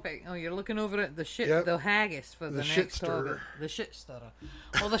next topic? Oh, you're looking over at the haggis for the next topic. The shit stirrer.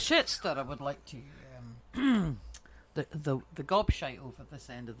 Well, the shit stirrer would like to the gobshite over this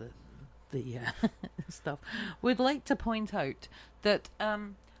end of the stuff would like to point out that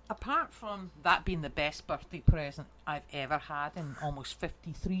apart from that being the best birthday present I've ever had in almost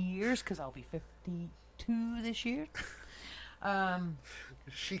 53 years, because I'll be 52 this year.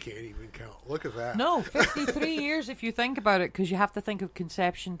 She can't even count. Look at that. No, 53 years if you think about it, because you have to think of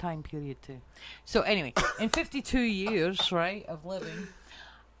conception time period too. So anyway, in 52 years, right, of living,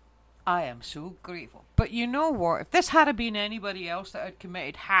 I am so grateful. But you know what? If this had been anybody else that had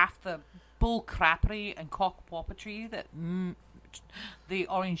committed half the bull crappery and cockpoppetry that the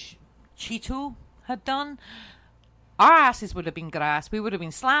Orange Cheeto had done, our asses would have been grass. We would have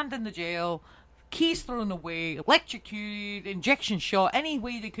been slammed in the jail, keys thrown away, electrocuted, injection shot, any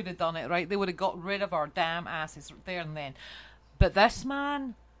way they could have done it, right? They would have got rid of our damn asses there and then. But this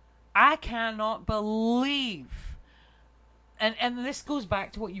man, I cannot believe. And this goes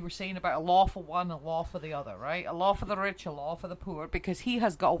back to what you were saying about a law for one, a law for the other, right? A law for the rich, a law for the poor, because he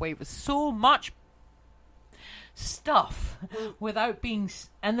has got away with so much stuff without being...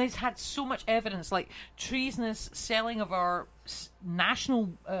 And he's had so much evidence, like treasonous selling of our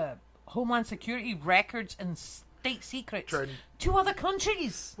national Homeland Security records and state secrets to other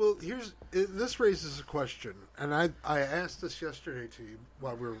countries. Well, this raises a question, and I asked this yesterday to you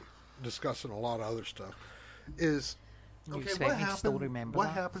while we were discussing a lot of other stuff, is... Okay, what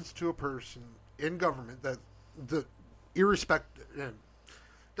happens to a person in government that irrespective,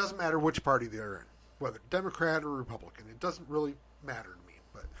 doesn't matter which party they're in, whether Democrat or Republican. It doesn't really matter to me.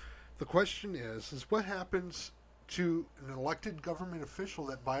 But the question is what happens to an elected government official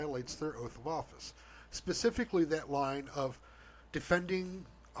that violates their oath of office? Specifically, that line of defending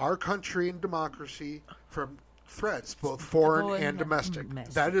our country and democracy from threats, both foreign and domestic.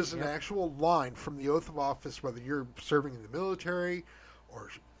 That is an actual line from the oath of office, whether you're serving in the military or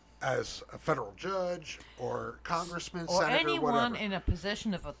as a federal judge or congressman, or senator, anyone whatever. in a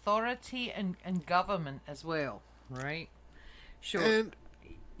position of authority and government as well, right? Sure. And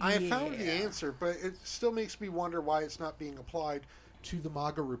I found the answer, but it still makes me wonder why it's not being applied to the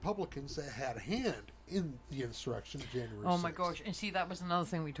MAGA Republicans that had a hand in the insurrection of January 6th. Oh my gosh. And see, that was another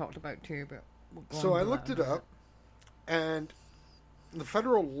thing we talked about too. But so I looked it up, and the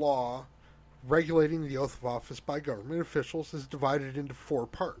federal law regulating the oath of office by government officials is divided into 4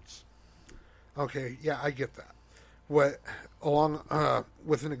 parts. Okay, yeah, I get that. With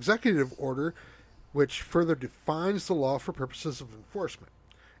an executive order which further defines the law for purposes of enforcement.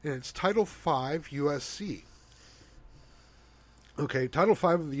 And it's Title V U.S.C. Okay, Title V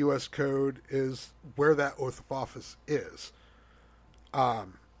of the U.S. Code is where that oath of office is. 5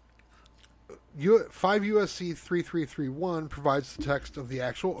 U.S.C. 3331 provides the text of the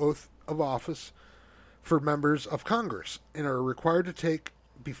actual oath of office for members of Congress and are required to take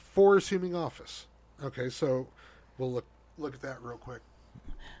before assuming office. Okay, so we'll look at that real quick.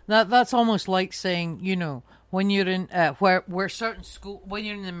 That's almost like saying, you know, when you're in where certain school, when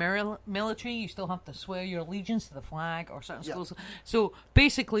you're in the military, you still have to swear your allegiance to the flag, or certain schools. So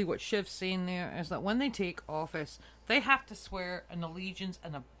basically, what Shiv's saying there is that when they take office, they have to swear an allegiance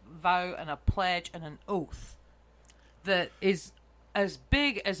and a vow and a pledge and an oath that is as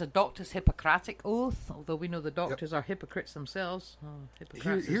big as a doctor's Hippocratic oath. Although we know the doctors are hypocrites themselves.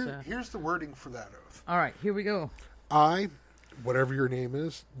 Here's the wording for that oath. All right, here we go. I, whatever your name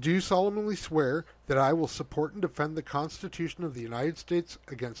is, do solemnly swear that I will support and defend the Constitution of the United States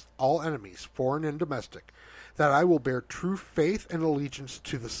against all enemies, foreign and domestic, that I will bear true faith and allegiance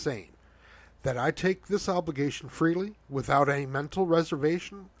to the same, that I take this obligation freely, without any mental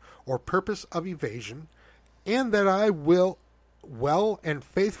reservation or purpose of evasion, and that I will well and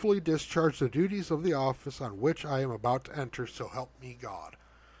faithfully discharge the duties of the office on which I am about to enter, so help me God.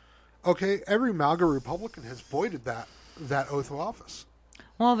 Okay, every MAGA Republican has voided that oath of office.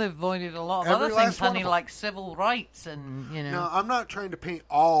 Well, they've voided a lot of other things, honey, like civil rights and, you know. Now, I'm not trying to paint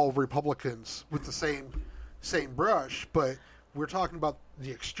all Republicans with the same brush, but we're talking about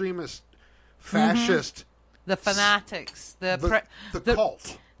the extremist, fascist, the fanatics, the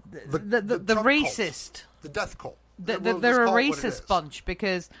cult, the racist, cult. The death cult. They're a racist bunch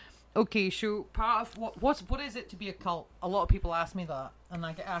because, okay, so part of what is it to be a cult? A lot of people ask me that, and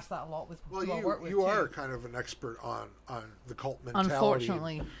I get asked that a lot with people I work with. You are kind of an expert on the cult mentality,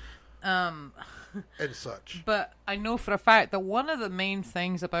 unfortunately, and such. But I know for a fact that one of the main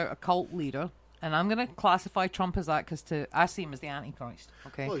things about a cult leader, and I'm going to classify Trump as that because I see him as the Antichrist.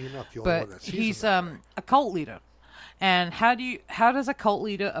 Okay, well, you're not the only one that sees him. He's a cult leader, and how does a cult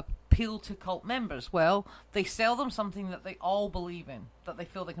leader appeal to cult members? Well, they sell them something that they all believe in, that they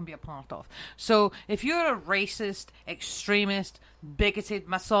feel they can be a part of. So if you're a racist, extremist, bigoted,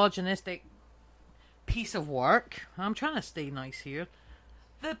 misogynistic piece of work, I'm trying to stay nice here,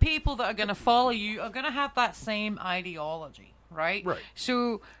 the people that are going to follow you are going to have that same ideology, right? Right.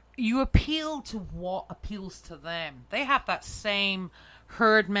 So you appeal to what appeals to them. They have that same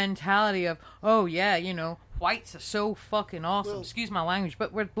herd mentality of, oh yeah, you know, whites are so fucking awesome. Well, excuse my language,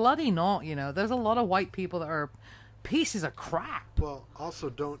 but we're bloody not, you know. There's a lot of white people that are pieces of crap. Well, also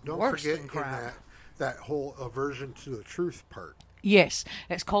don't forget in that whole aversion to the truth part. Yes,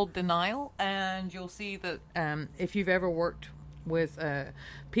 it's called denial, and you'll see that if you've ever worked with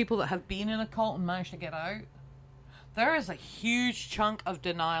people that have been in a cult and managed to get out, there is a huge chunk of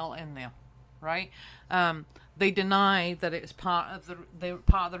denial in there, right? They deny that it's part of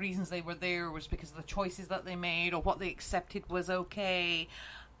the reasons they were there was because of the choices that they made or what they accepted was okay,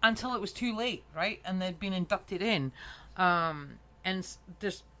 until it was too late, right? And they'd been inducted in, and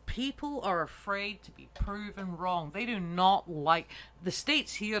just people are afraid to be proven wrong. They do not like the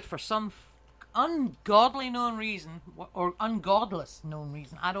states here for some ungodly known reason or ungodless known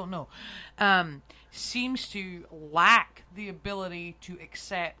reason, I don't know, seems to lack the ability to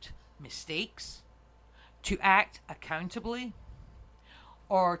accept mistakes, to act accountably,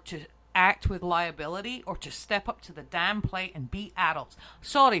 or to act with liability, or to step up to the damn plate and be adults.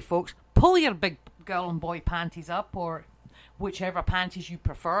 Sorry, folks, pull your big girl and boy panties up, or whichever panties you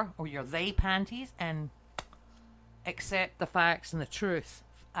prefer, or your they panties, and accept the facts and the truth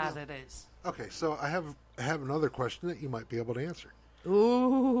as it is. Okay, so I have another question that you might be able to answer.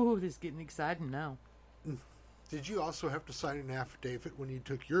 Ooh, this is getting exciting now. Did you also have to sign an affidavit when you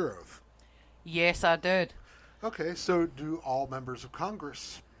took your oath? Yes, I did. Okay, so do all members of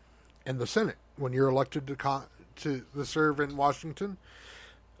Congress and the Senate when you're elected to serve in Washington.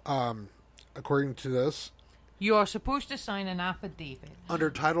 According to this, You are supposed to sign an affidavit.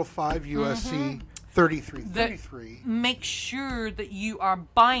 under Title V USC 3333. Make sure that you are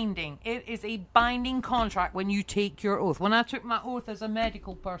binding. It is a binding contract when you take your oath. When I took my oath as a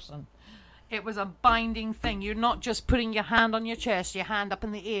medical person, it was a binding thing. You're not just putting your hand on your chest, your hand up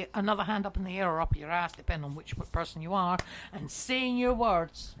in the air, another hand up in the air or up your ass, depending on which person you are, and saying your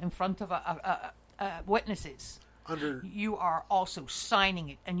words in front of witnesses. You are also signing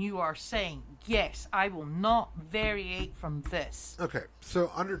it, and you are saying, yes, I will not variate from this. Okay, so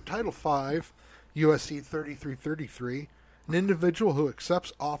under Title V USC 3333, an individual who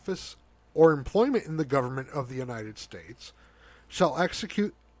accepts office or employment in the government of the United States shall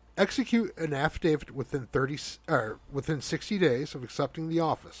execute an affidavit within 60 days of accepting the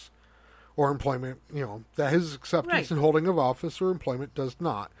office or employment, that his acceptance and holding of office or employment does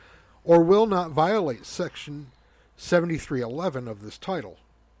not or will not violate Section 7311 of this title,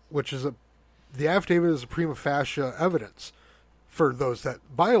 which is the affidavit is a prima facie evidence for those that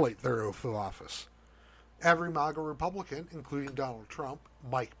violate their oath of office. Every MAGA Republican, including Donald Trump,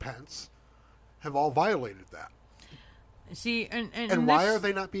 Mike Pence, have all violated that. See, and why are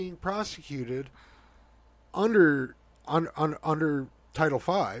they not being prosecuted under Title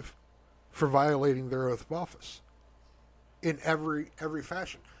V for violating their oath of office in every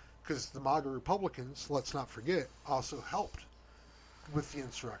fashion? Because the MAGA Republicans, let's not forget, also helped with the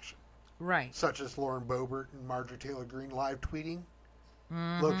insurrection. Right. Such as Lauren Boebert and Marjorie Taylor Greene live tweeting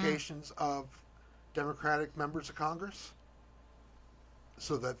locations of Democratic members of Congress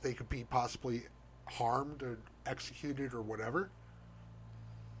so that they could be possibly harmed or executed or whatever.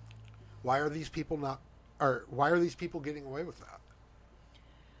 Why are these people getting away with that?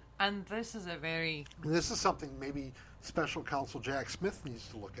 And this is something maybe Special Counsel Jack Smith needs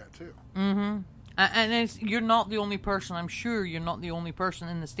to look at too. Mm-hmm. And you're not the only person. I'm sure you're not the only person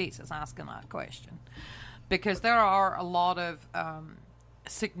in the States that's asking that question, because there are a lot of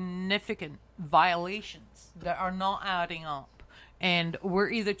significant violations that are not adding up, and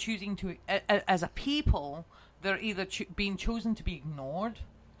we're either choosing to, as a people, they're either being chosen to be ignored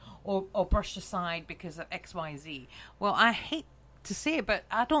or brushed aside because of XYZ. Well, I hate to say it, but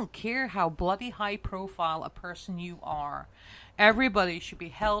I don't care how bloody high profile a person you are. Everybody should be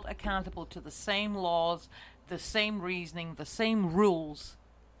held accountable to the same laws, the same reasoning, the same rules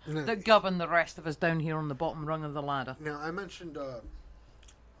that govern the rest of us down here on the bottom rung of the ladder. Now, I mentioned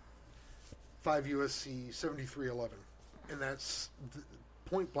 5 USC 7311, and that's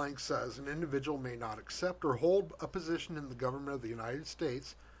point blank says an individual may not accept or hold a position in the government of the United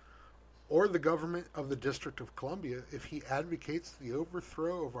States or the government of the District of Columbia if he advocates the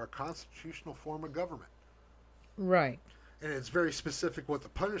overthrow of our constitutional form of government. Right. And it's very specific what the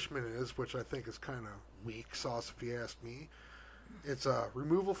punishment is, which I think is kind of weak sauce if you ask me. It's a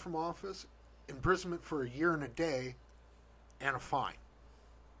removal from office, imprisonment for a year and a day, and a fine.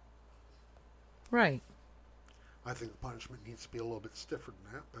 Right. I think the punishment needs to be a little bit stiffer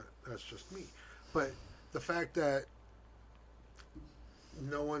than that, but that's just me. But the fact that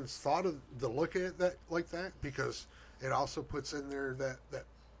no one's thought of the look at it like that, because it also puts in there that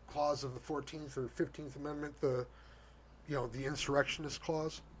clause of the 14th or 15th Amendment, the insurrectionist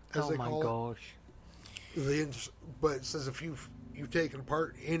clause, as they call it. Oh my gosh! But it says if you've taken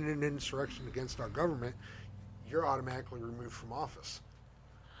part in an insurrection against our government, you're automatically removed from office.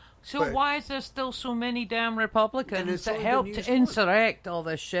 So why is there still so many damn Republicans that help to insurrect all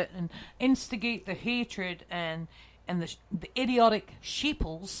this shit and instigate the hatred and the idiotic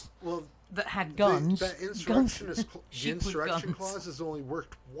sheeples that had guns? The insurrection clause has only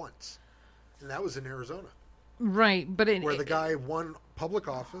worked once, and that was in Arizona. Right, but where the guy won public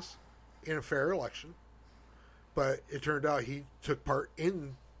office in a fair election, but it turned out he took part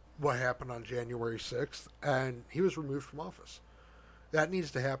in what happened on January 6th, and he was removed from office. That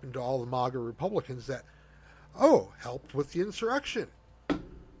needs to happen to all the MAGA Republicans that, helped with the insurrection.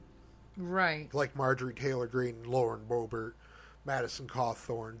 Right. Like Marjorie Taylor Greene, Lauren Boebert, Madison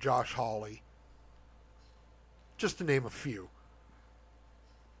Cawthorn, Josh Hawley. Just to name a few.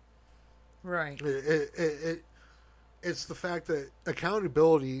 Right. It's the fact that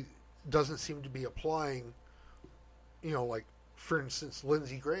accountability doesn't seem to be applying, like, for instance,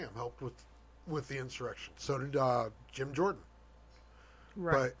 Lindsey Graham helped with the insurrection. So did Jim Jordan.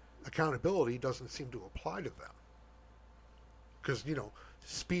 Right. But accountability doesn't seem to apply to them. Because,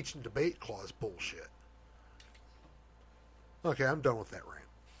 speech and debate clause bullshit. Okay, I'm done with that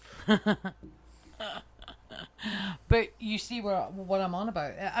rant. But you see what I'm on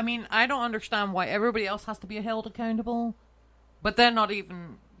about. I mean, I don't understand why everybody else has to be held accountable, but they're not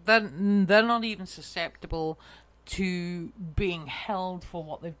even susceptible to being held for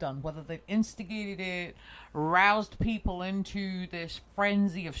what they've done, whether they've instigated it, roused people into this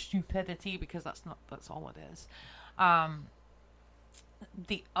frenzy of stupidity, because that's all it is.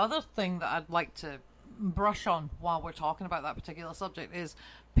 The other thing that I'd like to brush on while we're talking about that particular subject is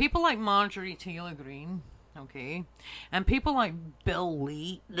people like Marjorie Taylor Greene, okay, and people like Bill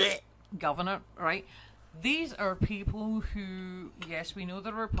Lee, governor, right? These are people who, yes, we know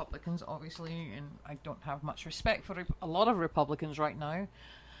they're Republicans, obviously, and I don't have much respect for a lot of Republicans right now.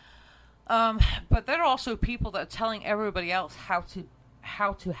 But they're also people that are telling everybody else how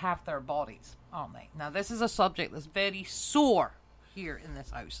to have their bodies, aren't they? Now, this is a subject that's very sore here in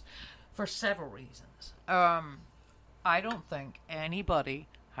this house for several reasons. I don't think anybody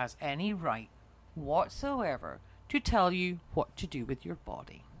has any right whatsoever to tell you what to do with your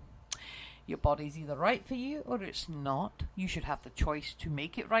body. Your body's either right for you or it's not. You should have the choice to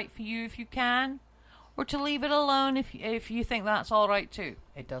make it right for you if you can, or to leave it alone if you think that's all right too.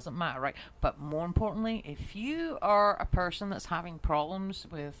 It doesn't matter, right? But more importantly, if you are a person that's having problems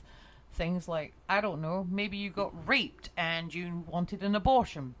with things like, I don't know, maybe you got raped and you wanted an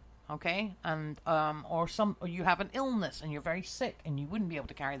abortion, okay? And or you have an illness and you're very sick and you wouldn't be able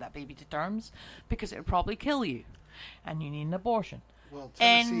to carry that baby to terms because it would probably kill you, and you need an abortion. Well,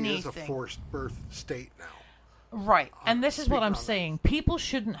 Tennessee is a forced birth state now. Right, and this is what I'm saying. People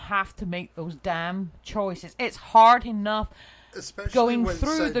shouldn't have to make those damn choices. It's hard enough going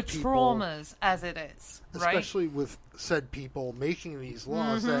through the traumas as it is, right? Especially with said people making these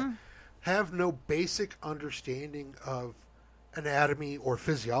laws that have no basic understanding of anatomy or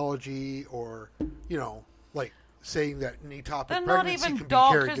physiology, or, like saying that an ectopic pregnancy can be carried to term. They're not even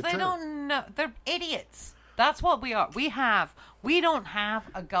doctors. They don't know. They're idiots. That's what we are. We don't have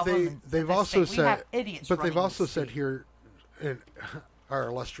a government. They've also said, we have idiots. But they've also said here in our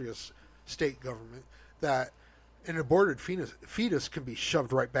illustrious state government that an aborted fetus can be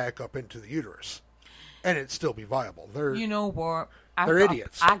shoved right back up into the uterus, and it'd still be viable. You know what? They're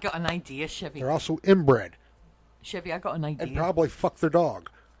idiots. I got an idea, Chevy. They're also inbred. Chevy, I got an idea. And probably fuck their dog.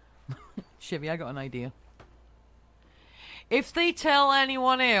 Chevy, I got an idea. If they tell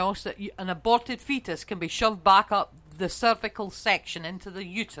anyone else that an aborted fetus can be shoved back up the cervical section into the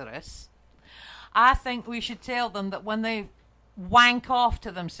uterus, I think we should tell them that when they wank off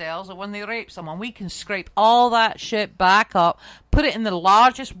to themselves or when they rape someone, we can scrape all that shit back up, put it in the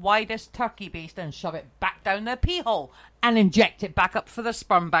largest, widest turkey baster and shove it back down their pee hole and inject it back up for the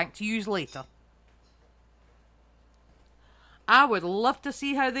sperm bank to use later. I would love to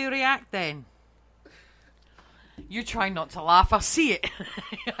see how they react then. You're trying not to laugh. I see it.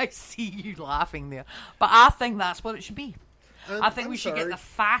 I see you laughing there. But I think that's what it should be. I think we should get the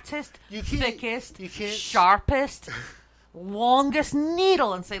fattest, thickest, sharpest, longest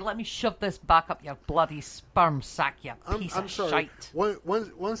needle and say, let me shove this back up your bloody sperm sack, you piece of shite.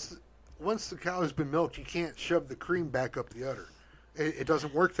 Once the cow has been milked, you can't shove the cream back up the udder. It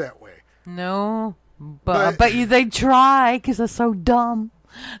doesn't work that way. No, but they try because they're so dumb.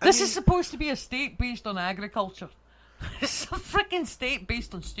 This is supposed to be a state based on agriculture. It's a freaking state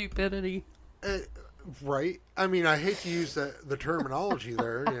based on stupidity. Right? I mean, I hate to use the terminology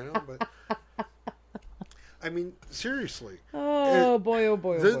there, but I mean, seriously. Oh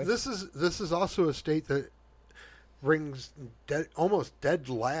boy! This is also a state that rings almost dead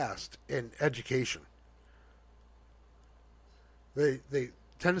last in education.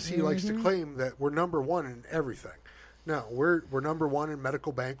 Tennessee likes to claim that we're number one in everything. No, we're number one in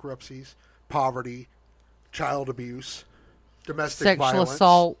medical bankruptcies, poverty, child abuse, domestic violence,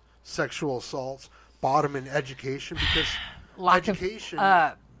 sexual assaults. Bottom in education because education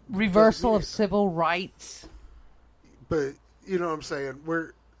reversal of civil rights. But you know what I'm saying?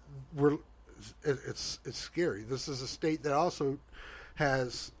 It's scary. This is a state that also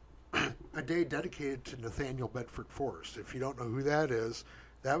has a day dedicated to Nathaniel Bedford Forrest. If you don't know who that is,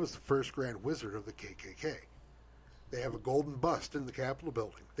 that was the first Grand Wizard of the KKK. They have a golden bust in the Capitol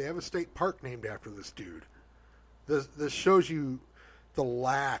building. They have a state park named after this dude. This shows you the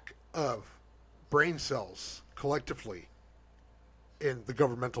lack of brain cells collectively in the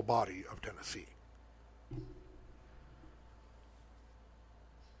governmental body of Tennessee.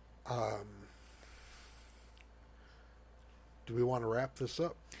 Do we want to wrap this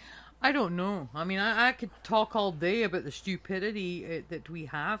up? I don't know. I mean, I could talk all day about the stupidity that we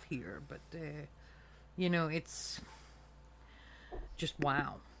have here, but it's just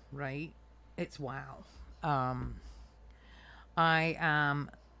wow, right? It's wow.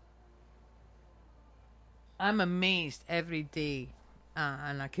 I'm amazed every day,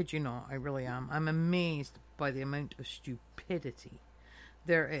 and I kid you not, I really am. I'm amazed by the amount of stupidity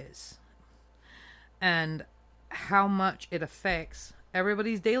there is, and how much it affects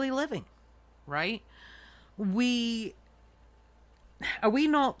everybody's daily living, right? Are we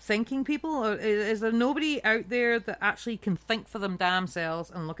not thinking people? Or is there nobody out there that actually can think for them damn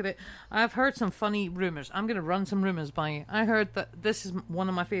selves and look at it? I've heard some funny rumours. I'm going to run some rumours by you. I heard that this is one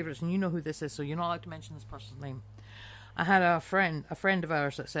of my favourites, and you know who this is, so you're not allowed to mention this person's name. I had a friend of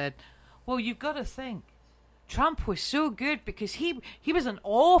ours that said, well, you've got to think, Trump was so good because he was an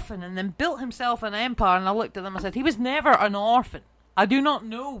orphan and then built himself an empire. And I looked at them and said, he was never an orphan. I do not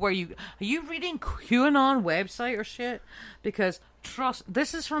know where are you reading QAnon website or shit? Because trust,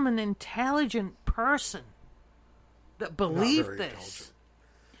 this is from an intelligent person that believed this.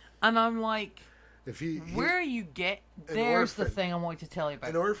 And I'm like, where you get, there's the thing I wanted to tell you about.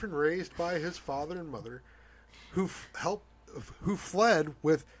 An orphan raised by his father and mother who fled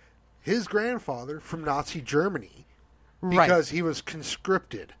with his grandfather from Nazi Germany because he was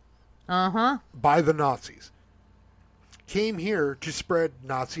conscripted by the Nazis. Came here to spread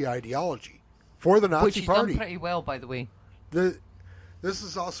Nazi ideology for the Nazi Which he's Party. Done pretty well, by the way. This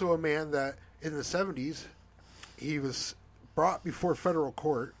is also a man that in the 70s he was brought before federal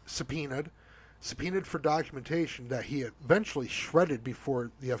court, subpoenaed for documentation that he eventually shredded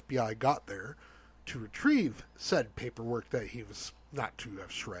before the FBI got there to retrieve said paperwork that he was not to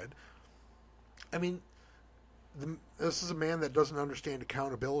have shred. I mean, this is a man that doesn't understand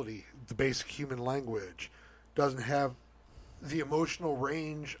accountability, the basic human language, doesn't have the emotional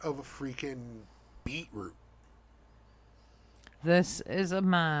range of a freaking beetroot. This is a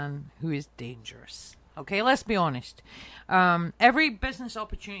man who is dangerous. Okay, let's be honest. Every business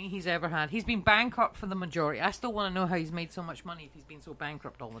opportunity he's ever had, he's been bankrupt for the majority. I still want to know how he's made so much money if he's been so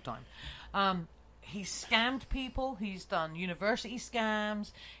bankrupt all the time. He's scammed people. He's done university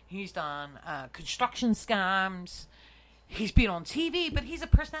scams. He's done construction scams. He's been on TV, but he's a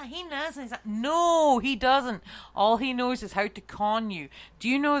person that he knows. No, he doesn't. All he knows is how to con you. Do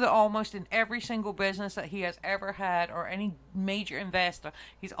you know that almost in every single business that he has ever had, or any major investor,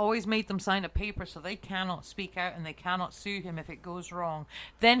 he's always made them sign a paper so they cannot speak out and they cannot sue him if it goes wrong.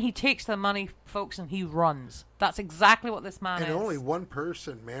 Then he takes the money, folks, and he runs. That's exactly what this man is. And only one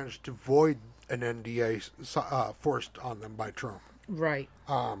person managed to void an NDA forced on them by Trump. Right.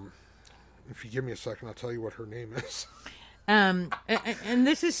 If you give me a second, I'll tell you what her name is. And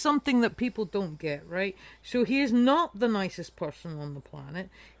this is something that people don't get, right? So he is not the nicest person on the planet.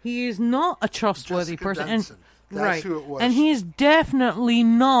 He is not a trustworthy Jessica person. Denson. That's who it was. And he is definitely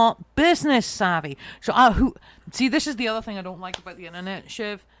not business savvy. So see, this is the other thing I don't like about the internet,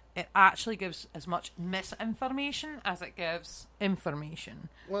 Shiv. It actually gives as much misinformation as it gives information.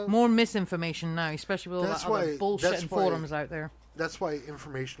 Well, more misinformation now, especially with all that other bullshit and forums out there. That's why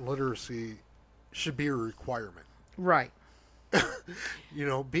information literacy should be a requirement. Right.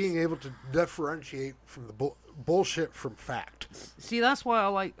 Being able to differentiate from the bullshit from fact. See, that's why I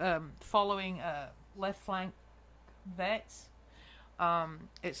like following Left Flank Vets.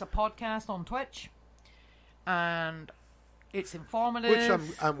 It's a podcast on Twitch, and it's informative. Which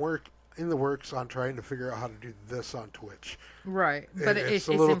I'm in the works on trying to figure out how to do this on Twitch. Right, but it's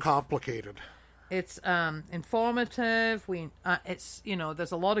a little complicated. It's informative. It's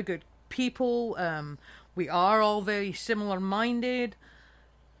there's a lot of good people. We are all very similar-minded,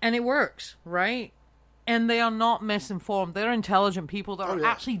 and it works, right? And they are not misinformed. They're intelligent people that are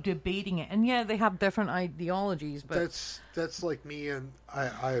actually debating it. And yeah, they have different ideologies, but that's like me, and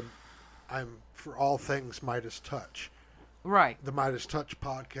I'm for all things Midas Touch. Right. The Midas Touch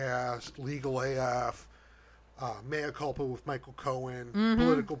podcast, Legal AF, Mea Culpa with Michael Cohen,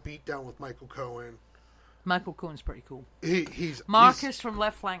 Political Beatdown with Michael Cohen. Michael Cohen's pretty cool. He's Marcus from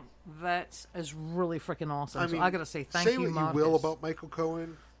Left Flank Vets is really freaking awesome. So I gotta say thank you, Marcus. Say what you will about Michael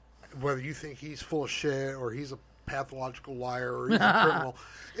Cohen, whether you think he's full of shit or he's a pathological liar or he's a criminal.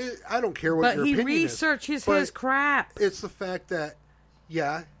 I don't care what your opinion is. But he researches his crap. It's the fact that,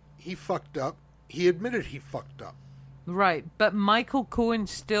 he fucked up. He admitted he fucked up. Right, but Michael Cohen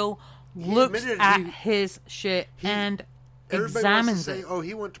still looks at his shit and examines it. Say, oh,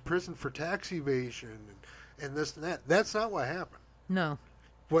 he went to prison for tax evasion and this and that. That's not what happened. No.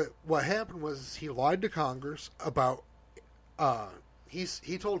 What happened was he lied to Congress about.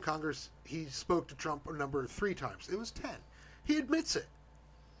 He told Congress he spoke to Trump a number of 3 times. It was 10. He admits it.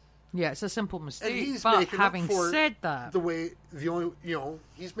 Yeah, it's a simple mistake. And he's but having said that,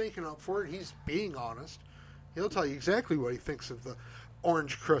 he's making up for it. He's being honest. He'll tell you exactly what he thinks of the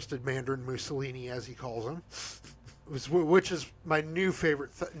orange-crusted Mandarin Mussolini, as he calls him, which is my new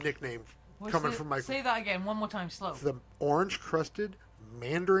favorite nickname coming from Michael. Say that again, one more time, slow. The orange-crusted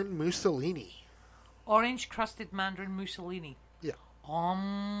Mandarin Mussolini. Orange-crusted Mandarin Mussolini. Yeah.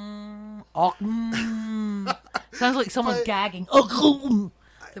 Sounds like someone's gagging.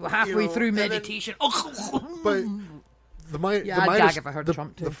 They were halfway through meditation. But I'd gag if I heard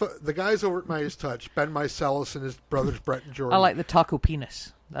Trump too. The guys over at Midas Touch, Ben Mycelis and his brothers Brett and Jordan. I like the taco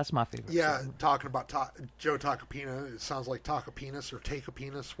penis. That's my favorite. Yeah, song. talking about Joe Tacopina. It sounds like Taco Penis or Take a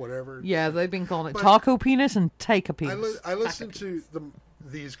Penis, whatever. Yeah, they've been calling it taco penis and take a penis. I listened to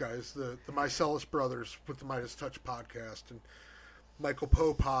these guys, the Mycelis brothers with the Midas Touch podcast, and Michael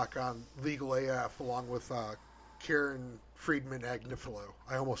Popak on Legal AF, along with Karen Friedman Agnifilo.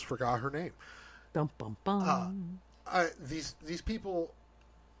 I almost forgot her name. Bum, bum, bum. These people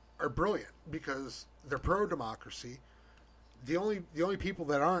are brilliant because they're pro-democracy. The only people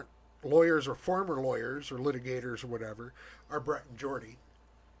that aren't lawyers or former lawyers or litigators or whatever are Brett and Jordy.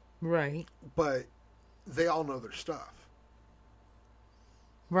 Right. But they all know their stuff.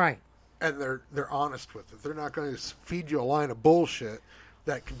 Right. And they're honest with it. They're not going to feed you a line of bullshit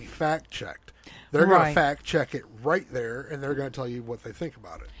that can be fact-checked. They're going to fact-check it right there, and they're going to tell you what they think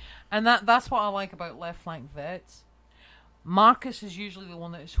about it. And that's what I like about Left Flank Vets. Marcus is usually the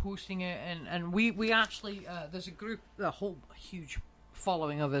one that is hosting it, and we actually, there's a group, a whole huge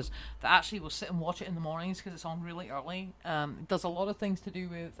following of us that actually will sit and watch it in the mornings because it's on really early. It does a lot of things to do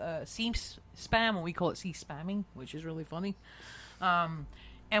with C-spam, and we call it C-spamming, which is really funny.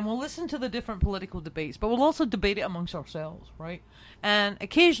 And we'll listen to the different political debates, but we'll also debate it amongst ourselves, right? And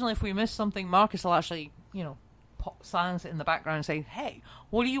occasionally, if we miss something, Marcus will actually, silence it in the background and say, hey,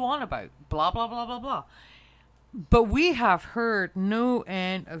 what are you on about? Blah, blah, blah, blah, blah. But we have heard no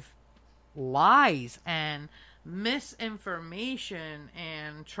end of lies and misinformation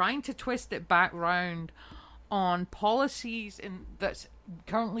and trying to twist it back round on policies that's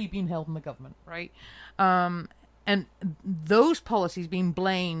currently being held in the government, right? And those policies being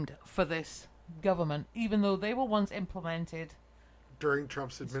blamed for this government, even though they were once implemented during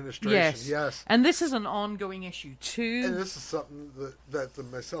Trump's administration. Yes. And this is an ongoing issue too. And this is something that the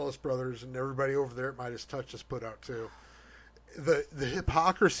Mycelis brothers and everybody over there at Midas Touch has put out too. The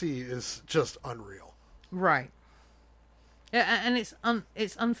hypocrisy is just unreal. Right. And it's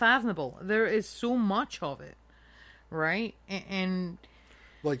unfathomable. There is so much of it, right? And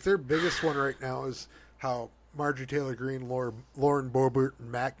like their biggest one right now is how Marjorie Taylor Greene, Lauren Boebert,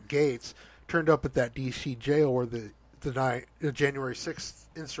 and Matt Gaetz turned up at that D.C. jail where the January 6th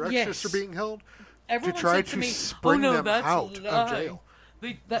insurrectionists are being held. Everyone to try to to me, spring them out of jail.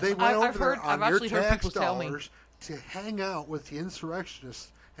 They went over there on your tax tell me dollars to hang out with the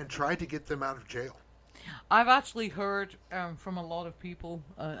insurrectionists and try to get them out of jail. I've actually heard from a lot of people,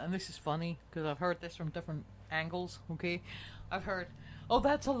 and this is funny because I've heard this from different angles, okay? I've heard, oh,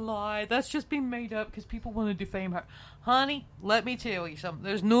 that's a lie. That's just been made up because people want to defame her. Honey, let me tell you something.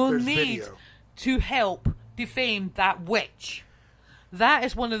 There's need video to help defame that witch. That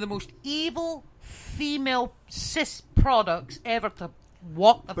is one of the most evil female cis products ever to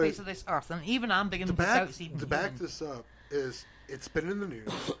walk the face of this earth. And even I'm beginning to doubt it's even to human. back this up is it's been in the news.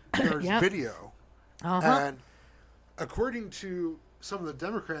 There's Yep. video. And according to some of the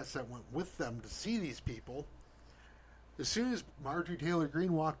Democrats that went with them to see these people, as soon as Marjorie Taylor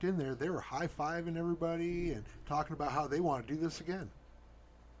Greene walked in there, they were high-fiving everybody and talking about how they want to do this again.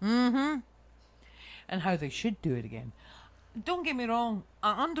 Mm-hmm. And how they should do it again. Don't get me wrong,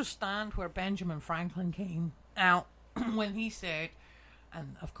 I understand where Benjamin Franklin came out when he said,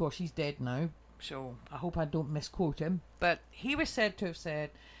 and of course he's dead now, so I hope I don't misquote him, but he was said to have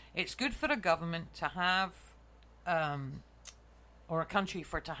said, it's good for a government to have, or a country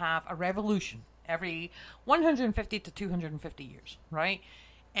to have a revolution every 150 to 250 years, right?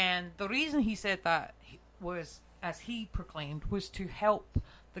 And the reason he said that was, as he proclaimed, was to help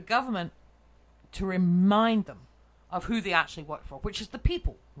the government to remind them of who they actually work for, which is the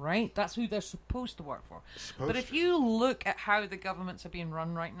people, right? That's who they're supposed to work for. But if you look at how the governments are being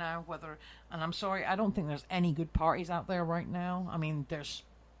run right now, and I'm sorry, I don't think there's any good parties out there right now. I mean, there's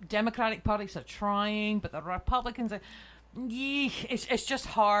Democratic parties are trying, but the Republicans are, it's just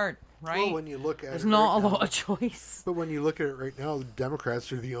hard, right? Well, when you look at there's it not right a now, lot of choice. But when you look at it right now, the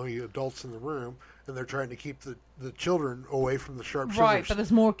Democrats are the only adults in the room, and they're trying to keep the children away from the sharp scissors. Right, but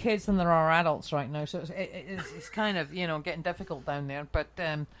there's more kids than there are adults right now, so it's kind of, getting difficult down there. But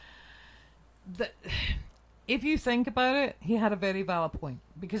if you think about it, he had a very valid point.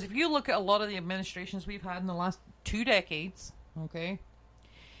 Because if you look at a lot of the administrations we've had in the last 2 decades, okay,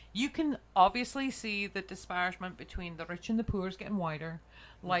 You can obviously see the disparagement between the rich and the poor is getting wider.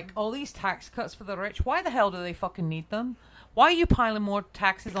 Like, all these tax cuts for the rich, why the hell do they fucking need them? Why are you piling more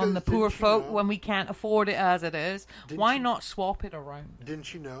taxes on the Because poor didn't you folk know- when we can't afford it as it is? Didn't Why you- not swap it around?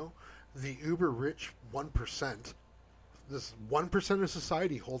 Didn't you know the uber rich 1%, this 1% of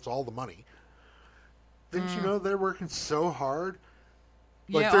society holds all the money? Didn't you know they're working so hard?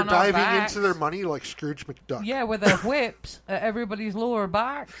 Like, Yeah, they're on our diving backs. into their money like Scrooge McDuck. Yeah, with their whips at everybody's lower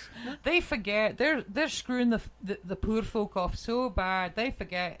backs. They forget they're screwing the poor folk off so bad. They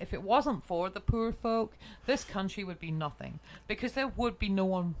forget if it wasn't for the poor folk, this country would be nothing, because there would be no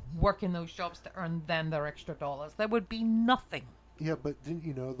one working those jobs to earn them their extra dollars. There would be nothing. Yeah, but didn't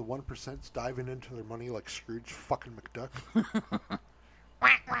you know the 1%'s diving into their money like Scrooge fucking McDuck?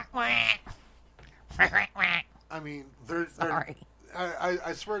 I mean, they're Sorry.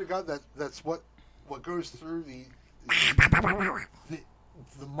 I swear to God that's what goes through the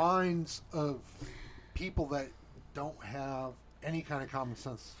minds of people that don't have any kind of common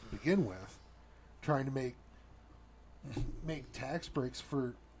sense to begin with, trying to make tax breaks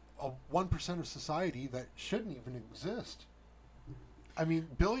for a 1% of society that shouldn't even exist. I mean,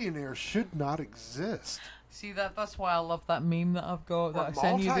 billionaires should not exist. See, that's why I love that meme that I've got that Or I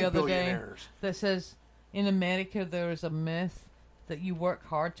sent you the other day multi-billionaires. that says, in America there is a myth that you work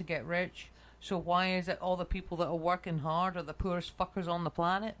hard to get rich. So why is it all the people that are working hard are the poorest fuckers on the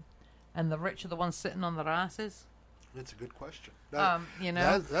planet, and the rich are the ones sitting on their asses? That's a good question. You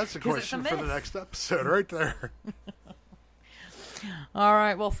know, that's a 'cause it's a question for the myth. next episode right there. All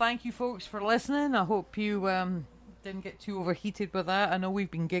right, well, thank you folks for listening. I hope you didn't get too overheated with that. I know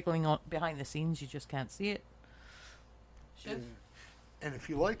we've been giggling on behind the scenes, you just can't see it. And if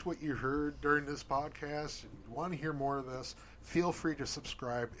you liked what you heard during this podcast and you want to hear more of this, feel free to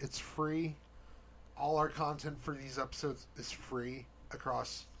subscribe. It's free. All our content for these episodes is free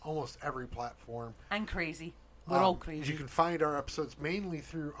across almost every platform. And crazy. We're all crazy. You can find our episodes mainly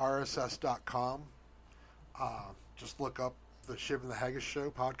through rss.com. Just look up the Shiv and the Haggis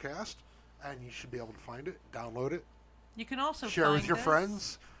Show podcast, and you should be able to find it, download it, You can also share find with your us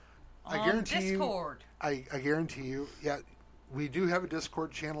friends. on I guarantee Discord. you. I guarantee you. Yeah, we do have a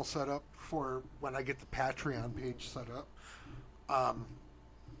Discord channel set up for when I get the Patreon page set up.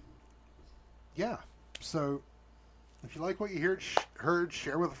 Yeah. So if you like what you heard,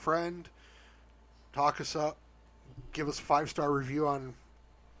 share with a friend, talk us up, give us a 5-star review on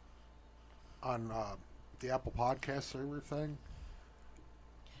the Apple Podcast server thing.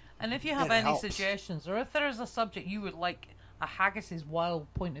 And if you have It any helps. suggestions, or if there is a subject you would like a Haggis's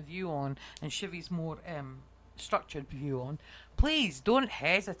wild point of view on, and Shivy's more structured view on, please don't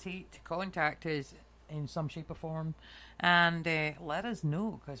hesitate to contact us in some shape or form, and let us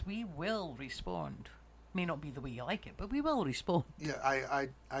know, because we will respond. May not be the way you like it, but we will respond. Yeah, I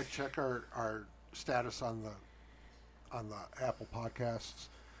check our status on the Apple Podcasts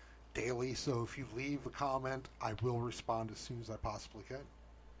daily, so if you leave a comment, I will respond as soon as I possibly can.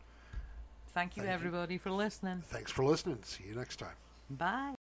 Thank you, Thank you. everybody, for listening. Thanks for listening. See you next time.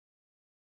 Bye.